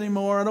church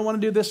anymore, I don't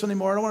want to do this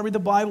anymore, I don't want to read the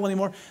Bible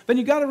anymore, then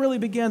you got to really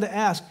begin to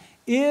ask,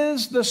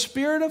 is the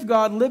Spirit of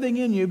God living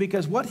in you?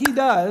 Because what He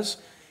does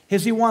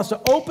is He wants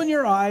to open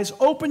your eyes,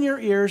 open your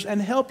ears,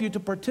 and help you to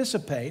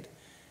participate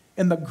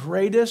in the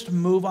greatest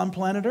move on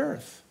planet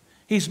Earth.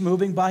 He's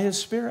moving by His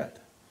Spirit.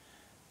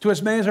 To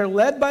as many as are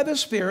led by the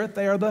Spirit,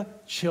 they are the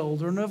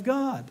children of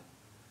God.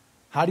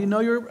 How do you know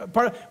you're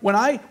part of? When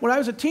I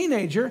was a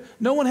teenager,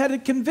 no one had to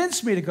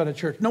convince me to go to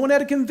church. No one had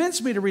to convince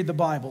me to read the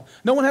Bible.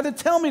 No one had to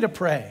tell me to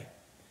pray.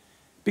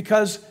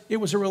 Because it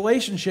was a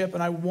relationship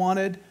and I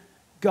wanted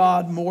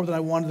God more than I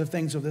wanted the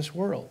things of this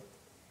world.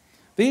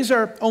 These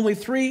are only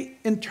 3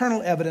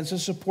 internal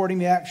evidences supporting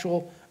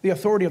the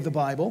authority of the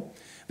Bible.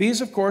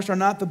 These, of course, are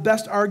not the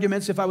best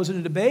arguments if I was in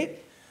a debate.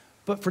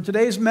 But for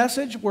today's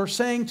message, we're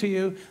saying to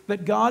you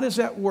that God is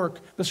at work.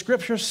 The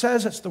Scripture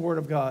says it's the Word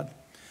of God.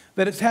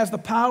 That it has the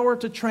power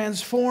to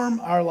transform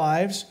our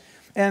lives,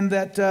 and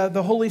that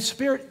the Holy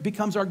Spirit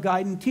becomes our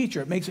guide and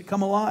teacher. It makes it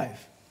come alive.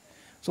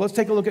 So let's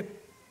take a look at,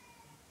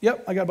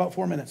 yep, I got about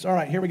 4 minutes. All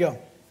right, here we go.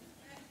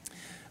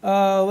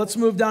 Let's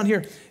move down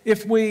here.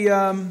 If we,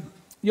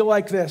 you'll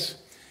like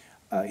this.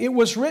 It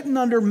was written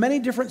under many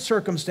different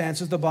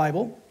circumstances, the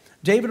Bible.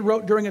 David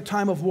wrote during a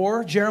time of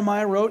war.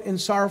 Jeremiah wrote in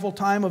sorrowful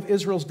time of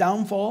Israel's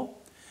downfall.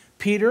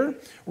 Peter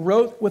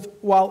wrote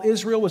while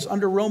Israel was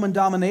under Roman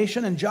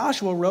domination, and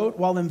Joshua wrote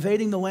while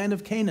invading the land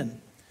of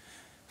Canaan.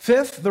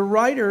 Fifth, the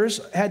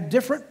writers had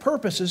different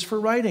purposes for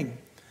writing.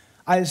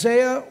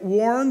 Isaiah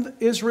warned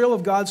Israel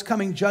of God's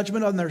coming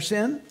judgment on their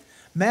sin.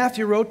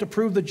 Matthew wrote to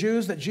prove the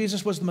Jews that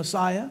Jesus was the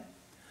Messiah.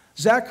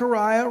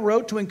 Zechariah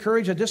wrote to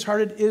encourage a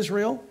disheartened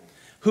Israel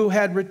who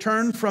had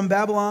returned from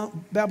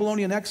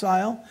Babylonian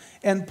exile.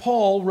 And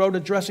Paul wrote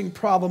addressing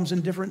problems in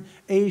different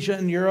Asia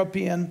and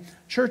European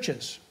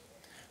churches.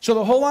 So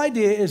the whole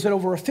idea is that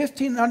over a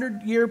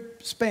 1,500-year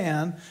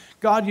span,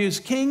 God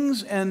used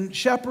kings and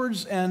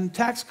shepherds and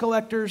tax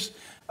collectors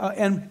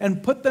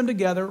and put them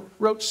together,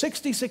 wrote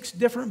 66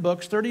 different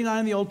books, 39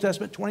 in the Old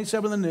Testament,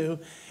 27 in the New,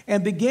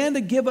 and began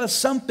to give us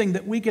something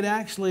that we could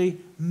actually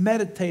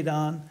meditate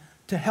on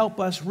to help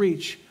us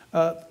reach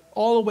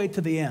all the way to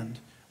the end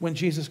when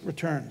Jesus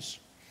returns.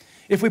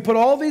 If we put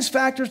all these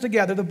factors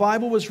together, the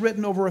Bible was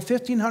written over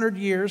 1,500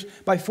 years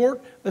by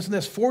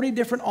 40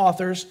 different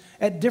authors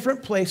at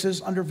different places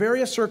under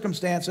various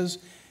circumstances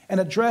and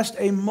addressed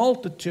a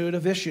multitude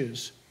of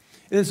issues.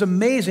 It is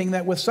amazing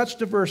that with such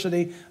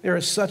diversity, there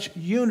is such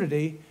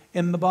unity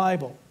in the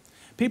Bible.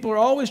 People are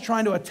always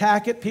trying to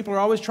attack it. People are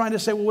always trying to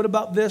say, well, what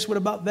about this? What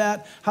about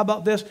that? How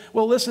about this?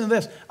 Well, listen to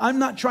this. I'm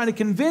not trying to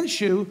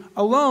convince you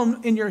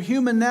alone in your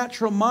human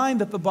natural mind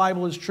that the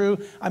Bible is true.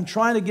 I'm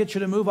trying to get you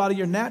to move out of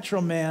your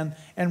natural man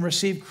and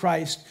receive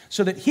Christ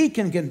so that He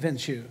can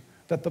convince you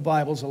that the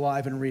Bible's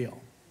alive and real.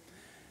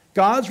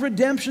 God's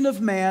redemption of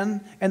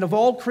man and of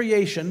all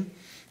creation,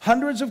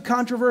 hundreds of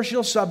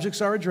controversial subjects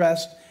are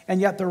addressed,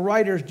 and yet the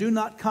writers do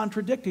not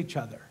contradict each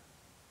other.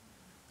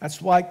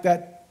 That's like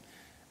that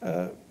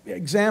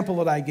example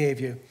that I gave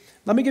you.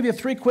 Let me give you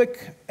 3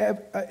 quick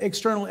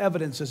external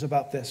evidences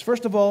about this.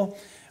 First of all,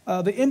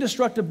 the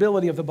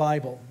indestructibility of the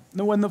Bible.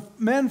 Now, when the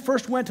men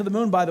first went to the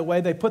moon, by the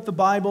way, they put the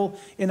Bible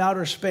in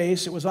outer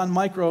space. It was on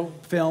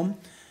microfilm.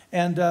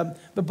 And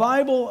the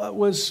Bible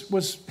was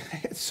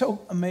it's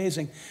so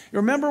amazing. You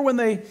remember when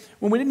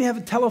we didn't have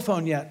a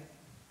telephone yet,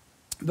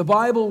 the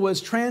Bible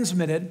was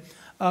transmitted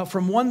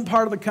from one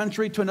part of the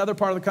country to another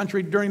part of the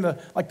country during the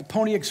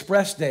Pony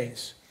Express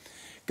days.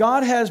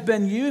 God has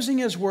been using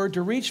His Word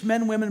to reach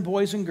men, women,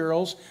 boys, and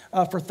girls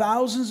for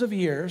thousands of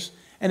years,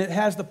 and it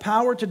has the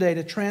power today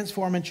to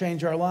transform and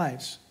change our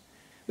lives.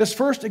 This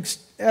first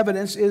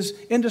evidence is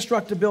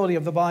indestructibility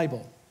of the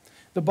Bible.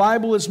 The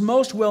Bible is the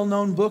most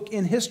well-known book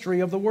in history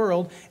of the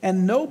world,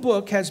 and no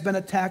book has been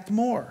attacked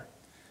more.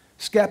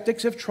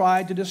 Skeptics have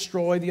tried to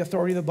destroy the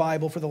authority of the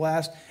Bible for the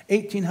last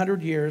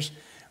 1,800 years,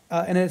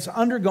 and it's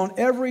undergone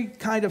every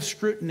kind of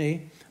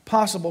scrutiny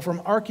possible, from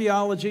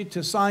archaeology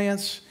to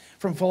science,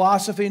 from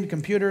philosophy and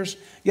computers.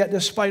 Yet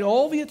despite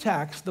all the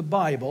attacks, the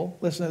Bible,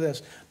 listen to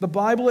this, the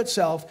Bible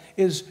itself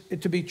is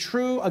to be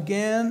true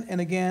again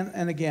and again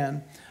and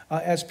again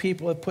as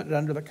people have put it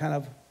under the kind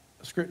of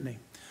scrutiny.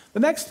 The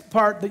next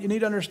part that you need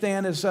to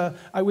understand is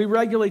we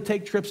regularly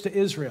take trips to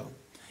Israel.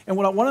 And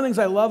one of the things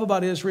I love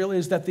about Israel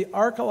is that the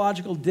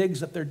archaeological digs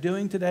that they're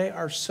doing today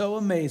are so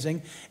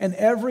amazing. And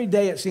every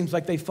day it seems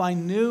like they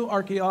find new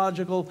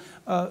archaeological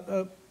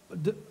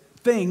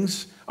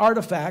things,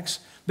 artifacts,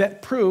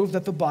 that prove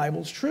that the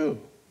Bible's true.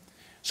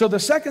 So the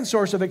second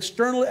source of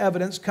external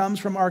evidence comes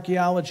from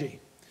archaeology.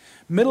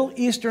 Middle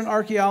Eastern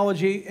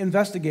archaeology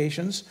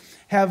investigations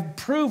have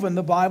proven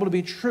the Bible to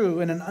be true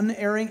and an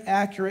unerring,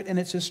 accurate in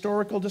its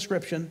historical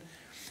description.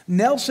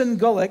 Nelson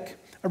Gulick,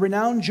 a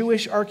renowned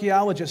Jewish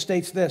archaeologist,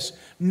 states this: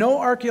 no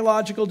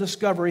archaeological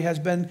discovery has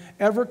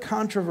never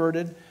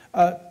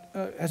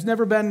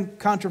been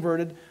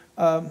controverted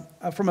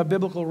from a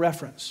biblical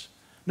reference.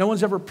 No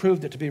one's ever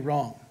proved it to be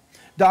wrong.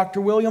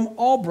 Dr. William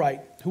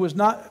Albright, who was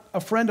not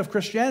a friend of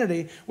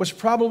Christianity, was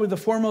probably the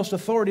foremost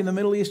authority in the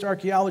Middle East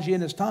archaeology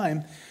in his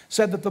time,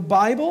 said that the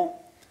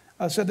Bible,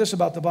 said this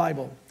about the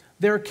Bible: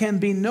 there can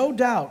be no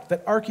doubt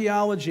that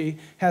archaeology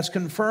has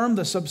confirmed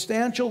the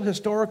substantial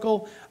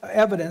historical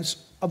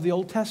evidence of the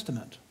Old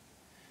Testament.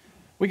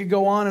 We could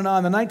go on and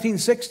on. In the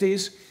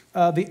 1960s,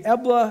 the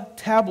Ebla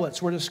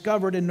tablets were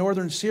discovered in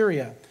northern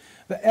Syria.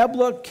 The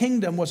Ebla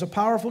kingdom was a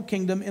powerful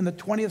kingdom in the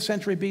 20th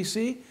century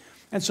BC,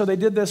 and so they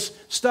did this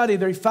study.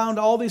 They found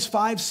all these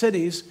 5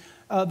 cities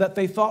that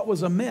they thought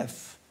was a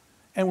myth,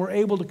 and were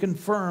able to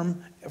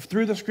confirm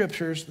through the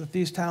scriptures that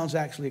these towns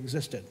actually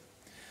existed.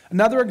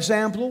 Another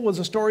example was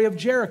the story of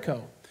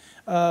Jericho.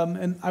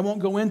 And I won't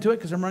go into it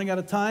because I'm running out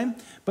of time.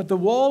 But the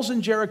walls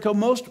in Jericho,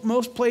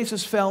 most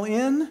places fell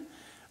in,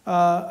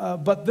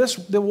 but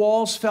the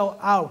walls fell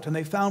out, and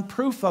they found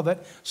proof of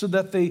it so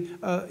that the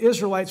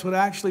Israelites would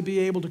actually be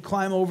able to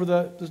climb over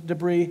the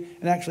debris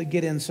and actually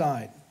get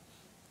inside.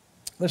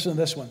 Listen to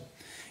this one.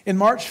 In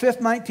March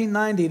 5th,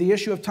 1990, the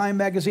issue of Time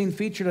magazine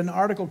featured an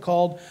article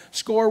called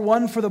 "Score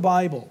One for the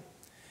Bible."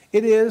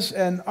 It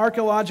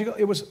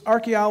was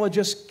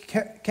archaeologist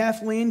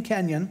Kathleen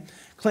Kenyon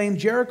claimed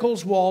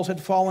Jericho's walls had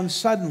fallen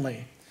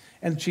suddenly,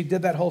 and she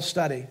did that whole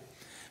study.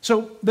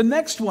 So the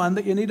next one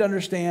that you need to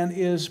understand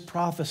is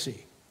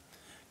prophecy.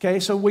 Okay,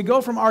 so we go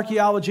from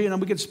archaeology,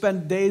 and we could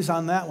spend days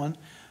on that one,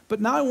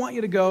 but now I want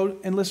you to go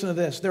and listen to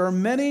this. There are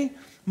many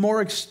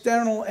more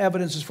external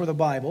evidences for the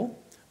Bible,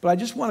 but I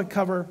just want to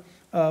cover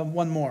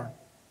one more.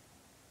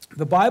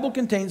 The Bible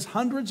contains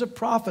hundreds of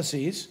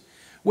prophecies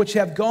which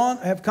have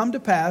come to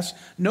pass.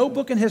 No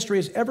book in history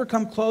has ever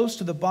come close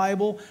to the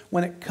Bible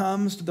when it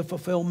comes to the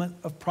fulfillment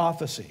of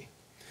prophecy.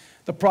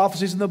 The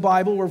prophecies in the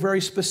Bible were very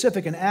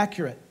specific and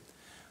accurate.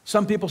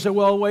 Some people say,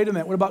 well, wait a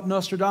minute, what about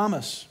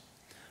Nostradamus?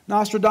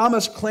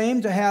 Nostradamus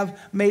claimed to have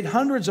made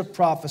hundreds of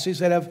prophecies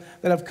that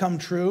have come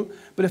true,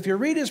 but if you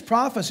read his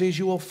prophecies,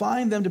 you will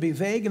find them to be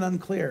vague and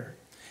unclear.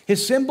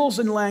 His symbols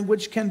and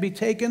language can be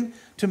taken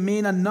to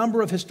mean a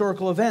number of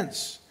historical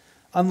events.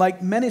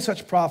 Unlike many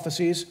such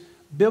prophecies,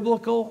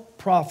 biblical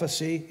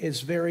prophecy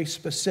is very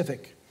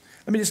specific.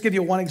 Let me just give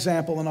you one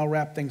example and I'll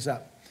wrap things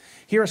up.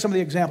 Here are some of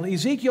the examples.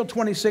 Ezekiel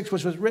 26,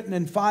 which was written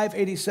in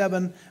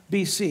 587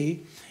 BC,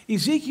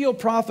 Ezekiel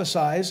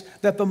prophesies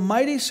that the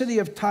mighty city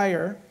of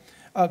Tyre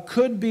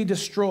could be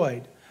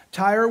destroyed.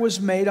 Tyre was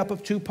made up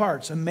of 2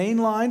 parts, a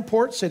mainline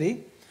port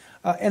city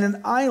and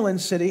an island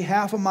city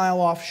half a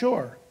mile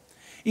offshore.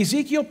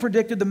 Ezekiel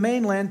predicted the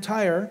mainland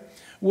Tyre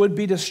would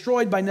be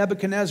destroyed by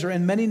Nebuchadnezzar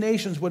and many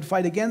nations would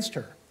fight against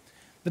her.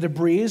 The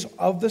debris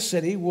of the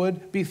city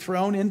would be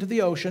thrown into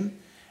the ocean,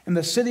 and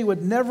the city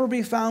would never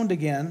be found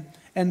again,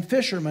 and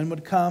fishermen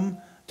would come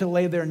to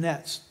lay their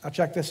nets. Now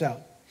check this out.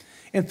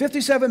 In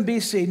 57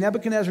 BC,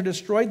 Nebuchadnezzar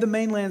destroyed the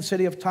mainland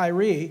city of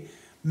Tyre.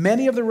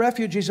 Many of the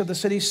refugees of the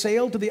city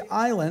sailed to the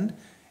island,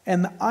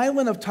 and the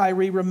island of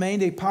Tyre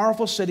remained a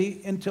powerful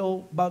city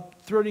until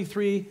about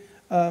 33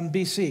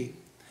 BC.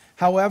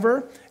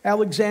 However,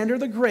 Alexander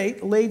the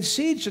Great laid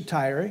siege to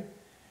Tyre,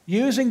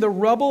 using the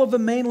rubble of the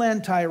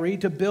mainland Tyre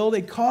to build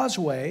a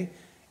causeway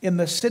in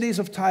the cities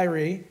of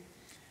Tyre.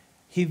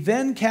 He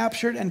then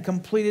captured and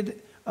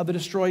completed the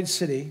destroyed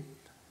city.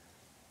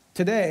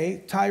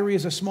 Today, Tyre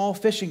is a small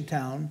fishing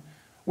town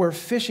where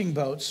fishing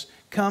boats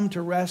come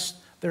to rest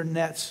their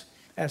nets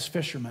as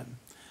fishermen.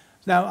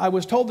 Now, I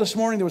was told this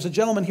morning, there was a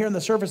gentleman here in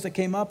the service that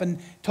came up and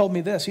told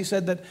me this. He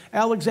said that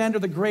Alexander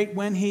the Great,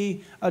 when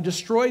he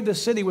destroyed the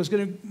city, was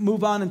going to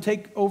move on and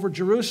take over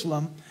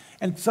Jerusalem.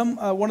 And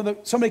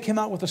somebody came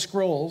out with the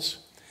scrolls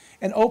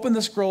and opened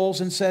the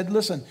scrolls and said,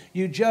 listen,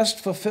 you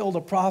just fulfilled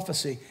a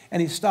prophecy. And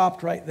he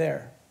stopped right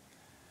there.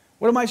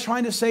 What am I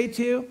trying to say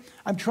to you?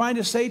 I'm trying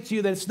to say to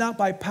you that it's not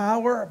by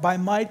power, by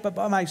might, but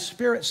by my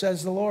Spirit,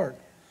 says the Lord.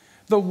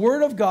 The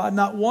Word of God,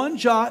 not one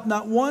jot,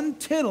 not one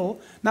tittle,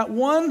 not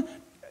one...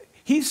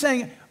 He's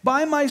saying,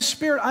 by my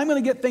Spirit, I'm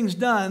going to get things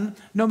done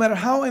no matter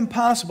how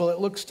impossible it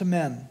looks to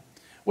men.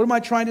 What am I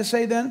trying to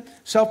say then?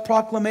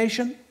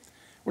 Self-proclamation.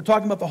 We're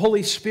talking about the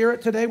Holy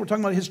Spirit today. We're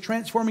talking about His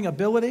transforming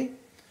ability.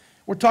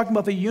 We're talking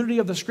about the unity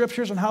of the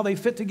Scriptures and how they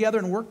fit together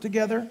and work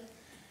together.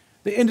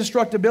 The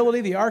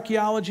indestructibility, the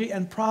archaeology,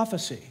 and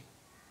prophecy.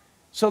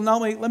 So now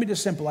let me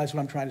just symbolize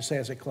what I'm trying to say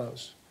as I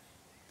close.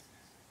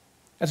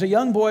 As a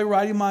young boy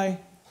riding my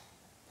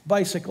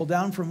bicycle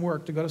down from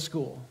work to go to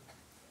school,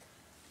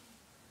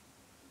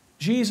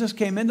 Jesus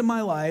came into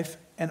my life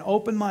and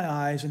opened my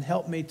eyes and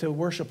helped me to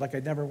worship like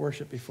I'd never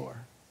worshiped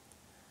before.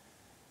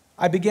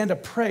 I began to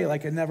pray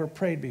like I'd never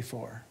prayed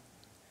before.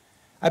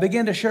 I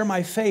began to share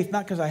my faith,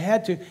 not because I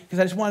had to, because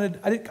I just wanted,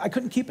 I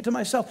couldn't keep it to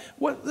myself.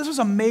 This was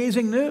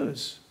amazing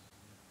news.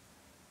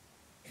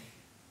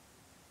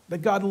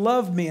 That God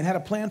loved me and had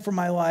a plan for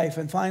my life.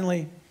 And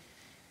finally,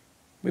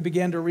 we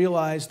began to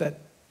realize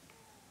that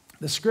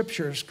the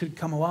scriptures could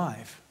come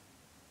alive.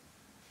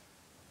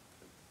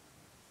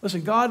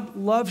 Listen, God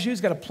loves you.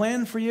 He's got a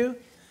plan for you.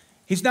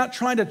 He's not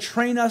trying to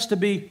train us to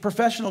be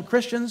professional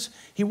Christians.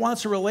 He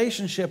wants a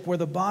relationship where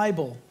the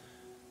Bible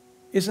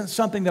isn't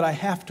something that I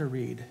have to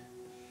read.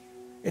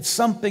 It's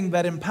something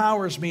that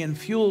empowers me and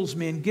fuels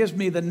me and gives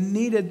me the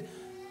needed,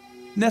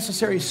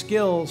 necessary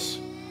skills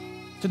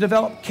to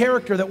develop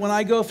character that when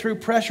I go through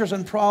pressures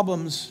and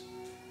problems.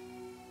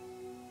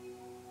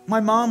 My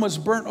mom was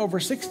burnt over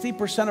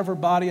 60% of her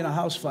body in a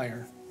house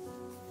fire.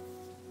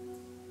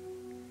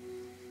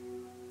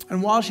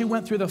 And while she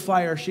went through the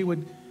fire, she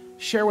would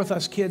share with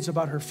us kids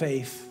about her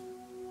faith,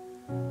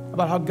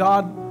 about how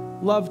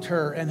God loved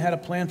her and had a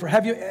plan for her.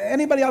 Have you,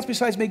 anybody else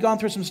besides me, gone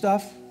through some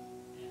stuff?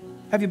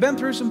 Have you been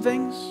through some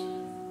things?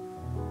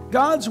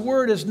 God's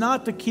word is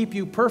not to keep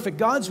you perfect.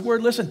 God's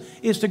word, listen,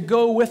 is to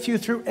go with you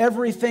through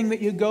everything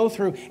that you go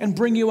through and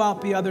bring you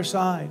out the other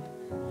side.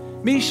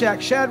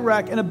 Meshach,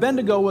 Shadrach, and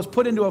Abednego was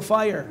put into a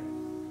fire.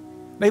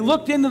 They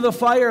looked into the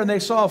fire and they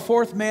saw a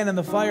fourth man in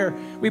the fire,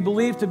 we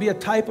believe to be a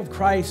type of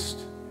Christ.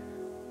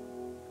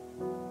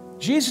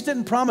 Jesus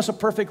didn't promise a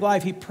perfect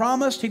life. He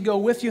promised he'd go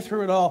with you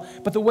through it all.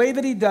 But the way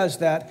that he does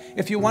that,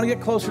 if you want to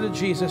get closer to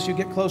Jesus, you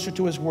get closer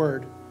to his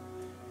word.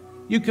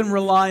 You can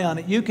rely on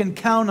it. You can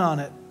count on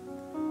it.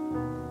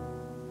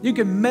 You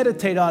can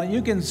meditate on it.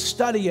 You can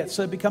study it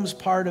so it becomes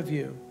part of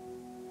you.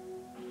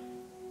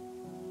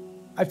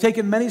 I've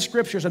taken many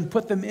scriptures and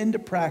put them into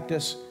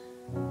practice,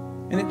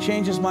 and it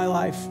changes my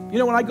life. You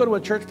know, when I go to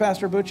a church,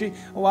 Pastor Bucci,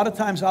 a lot of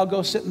times I'll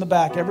go sit in the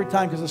back every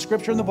time because the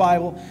scripture in the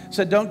Bible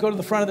said don't go to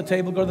the front of the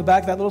table, go to the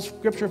back, that little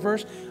scripture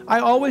verse. I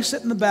always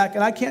sit in the back,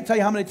 and I can't tell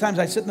you how many times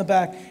I sit in the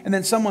back, and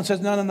then someone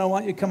says, no, why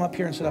don't you come up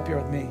here and sit up here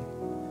with me?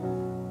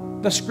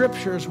 The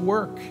scriptures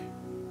work.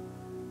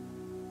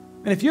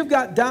 And if you've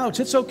got doubts,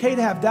 it's okay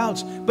to have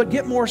doubts, but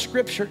get more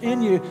scripture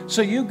in you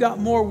so you've got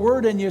more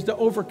word in you to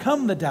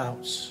overcome the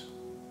doubts.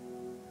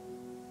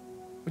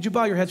 Would you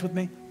bow your heads with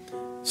me?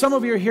 Some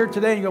of you are here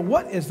today and you go,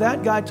 what is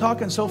that guy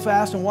talking so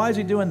fast and why is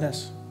he doing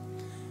this?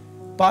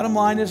 Bottom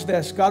line is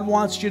this: God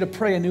wants you to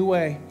pray a new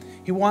way.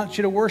 He wants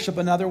you to worship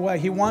another way.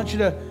 He wants you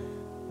to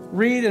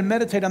read and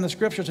meditate on the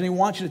scriptures, and he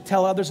wants you to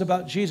tell others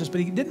about Jesus,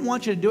 but he didn't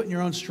want you to do it in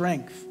your own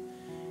strength.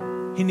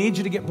 He needs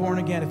you to get born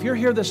again. If you're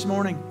here this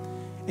morning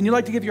and you'd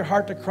like to give your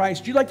heart to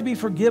Christ, you'd like to be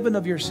forgiven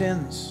of your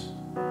sins,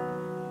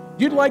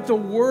 you'd like the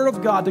Word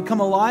of God to come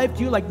alive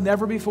to you like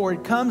never before.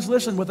 It comes,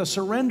 listen, with a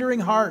surrendering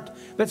heart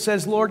that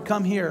says, Lord,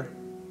 come here.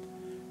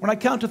 When I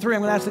count to 3,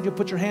 I'm going to ask that you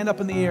put your hand up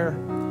in the air.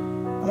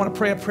 I want to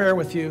pray a prayer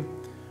with you.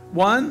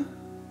 1,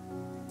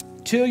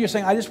 2, you're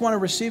saying, I just want to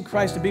receive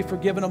Christ and be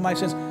forgiven of my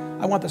sins.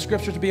 I want the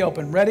scriptures to be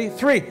open. Ready?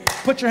 3,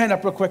 put your hand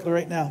up real quickly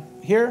right now.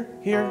 Here.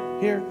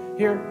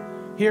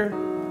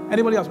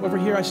 Anybody else? Over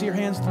here, I see your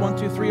hands. 1,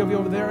 2, 3 of you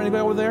over there.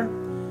 Anybody over there?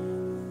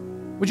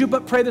 Would you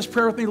pray this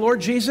prayer with me?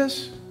 Lord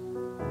Jesus,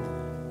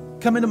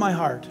 come into my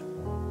heart.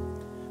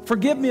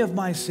 Forgive me of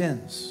my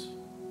sins.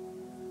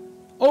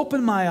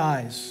 Open my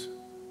eyes.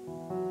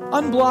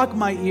 Unblock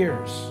my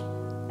ears.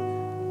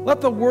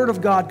 Let the Word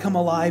of God come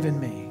alive in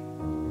me.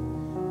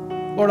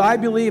 Lord, I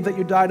believe that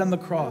you died on the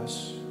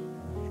cross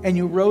and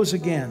you rose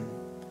again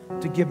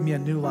to give me a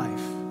new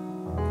life.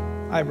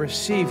 I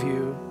receive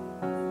you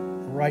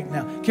right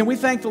now. Can we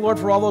thank the Lord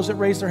for all those that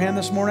raised their hand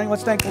this morning?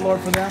 Let's thank the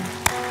Lord for them.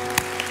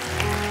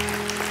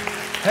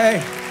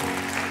 Hey,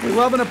 we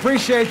love and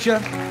appreciate you.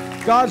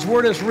 God's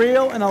Word is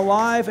real and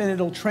alive, and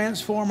it'll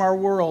transform our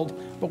world,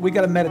 but we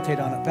got to meditate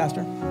on it.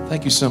 Pastor?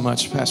 Thank you so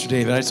much, Pastor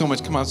David. I so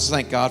much come out to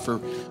thank God for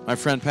my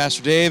friend,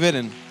 Pastor David,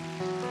 and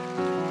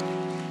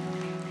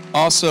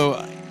also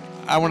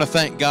I want to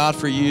thank God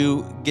for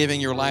you giving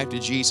your life to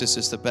Jesus.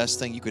 Is the best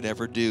thing you could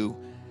ever do.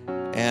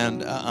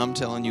 And I'm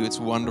telling you, it's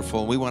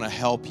wonderful. We want to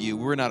help you.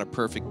 We're not a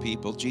perfect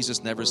people.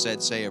 Jesus never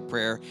said, say a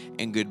prayer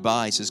and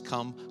goodbye. He says,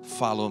 come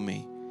follow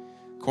me.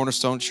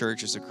 Cornerstone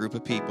Church is a group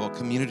of people, a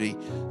community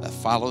that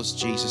follows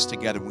Jesus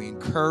together. We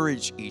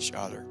encourage each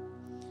other.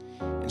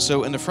 And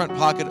so in the front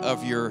pocket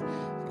of your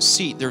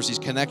seat, there's these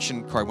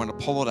connection cards. You want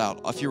to pull it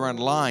out. If you're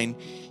online,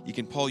 you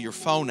can pull your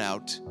phone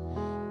out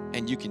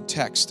and you can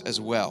text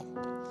as well.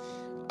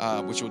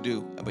 Which we'll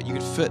do, but you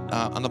can fit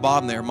on the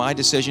bottom there, my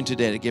decision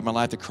today to give my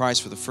life to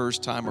Christ for the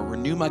first time or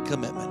renew my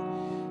commitment.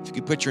 If you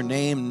could put your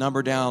name,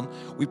 number down,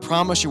 we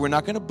promise you we're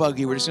not going to bug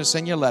you. We're just going to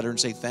send you a letter and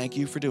say thank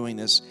you for doing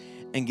this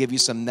and give you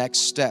some next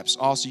steps.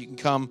 Also, you can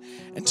come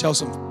and tell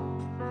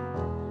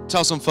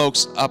some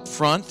folks up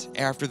front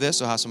after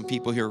this. I'll have some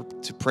people here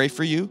to pray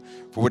for you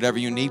for whatever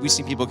you need. We've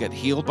seen people get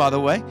healed, by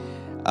the way,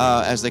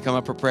 as they come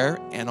up for prayer,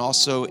 and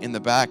also in the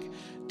back,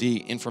 the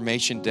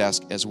information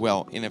desk as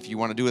well. And if you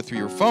want to do it through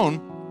your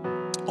phone,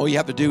 all you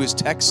have to do is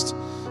text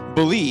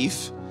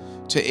believe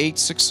to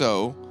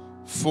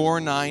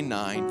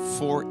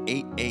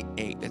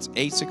 860-499-4888. That's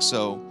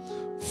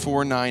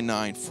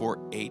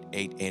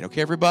 860-499-4888.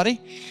 Okay,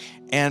 everybody?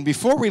 And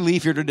before we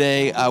leave here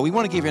today, we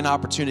want to give you an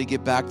opportunity to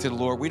get back to the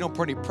Lord. We don't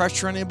put any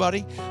pressure on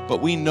anybody,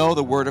 but we know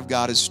the Word of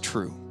God is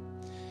true.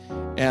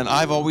 And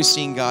I've always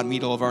seen God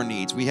meet all of our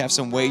needs. We have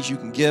some ways you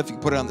can give. You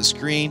can put it on the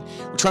screen.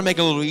 We're trying to make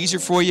it a little easier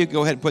for you.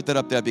 Go ahead and put that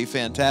up. That'd be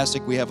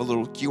fantastic. We have a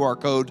little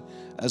QR code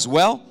as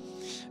well.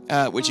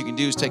 What you can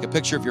do is take a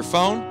picture of your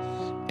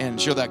phone and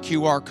show that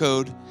QR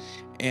code.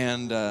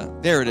 And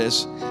there it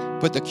is.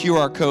 Put the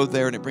QR code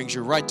there, and it brings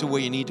you right to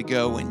where you need to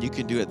go, and you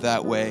can do it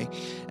that way.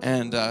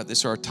 And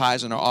this are our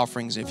tithes and our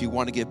offerings. If you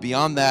want to give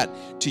beyond that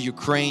to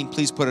Ukraine,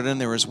 please put it in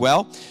there as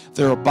well.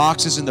 There are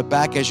boxes in the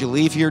back as you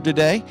leave here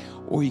today,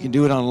 or you can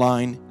do it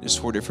online. There's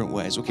 4 different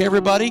ways. Okay,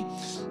 everybody?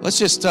 Let's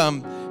just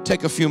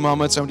take a few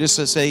moments. I'm just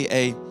going to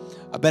say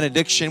a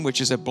benediction,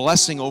 which is a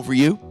blessing over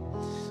you.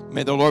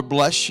 May the Lord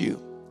bless you.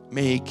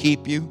 May He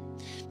keep you.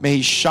 May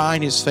He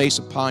shine His face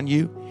upon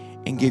you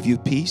and give you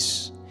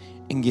peace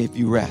and give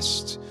you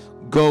rest.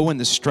 Go in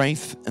the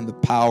strength and the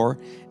power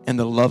and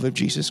the love of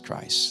Jesus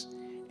Christ.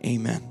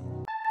 Amen.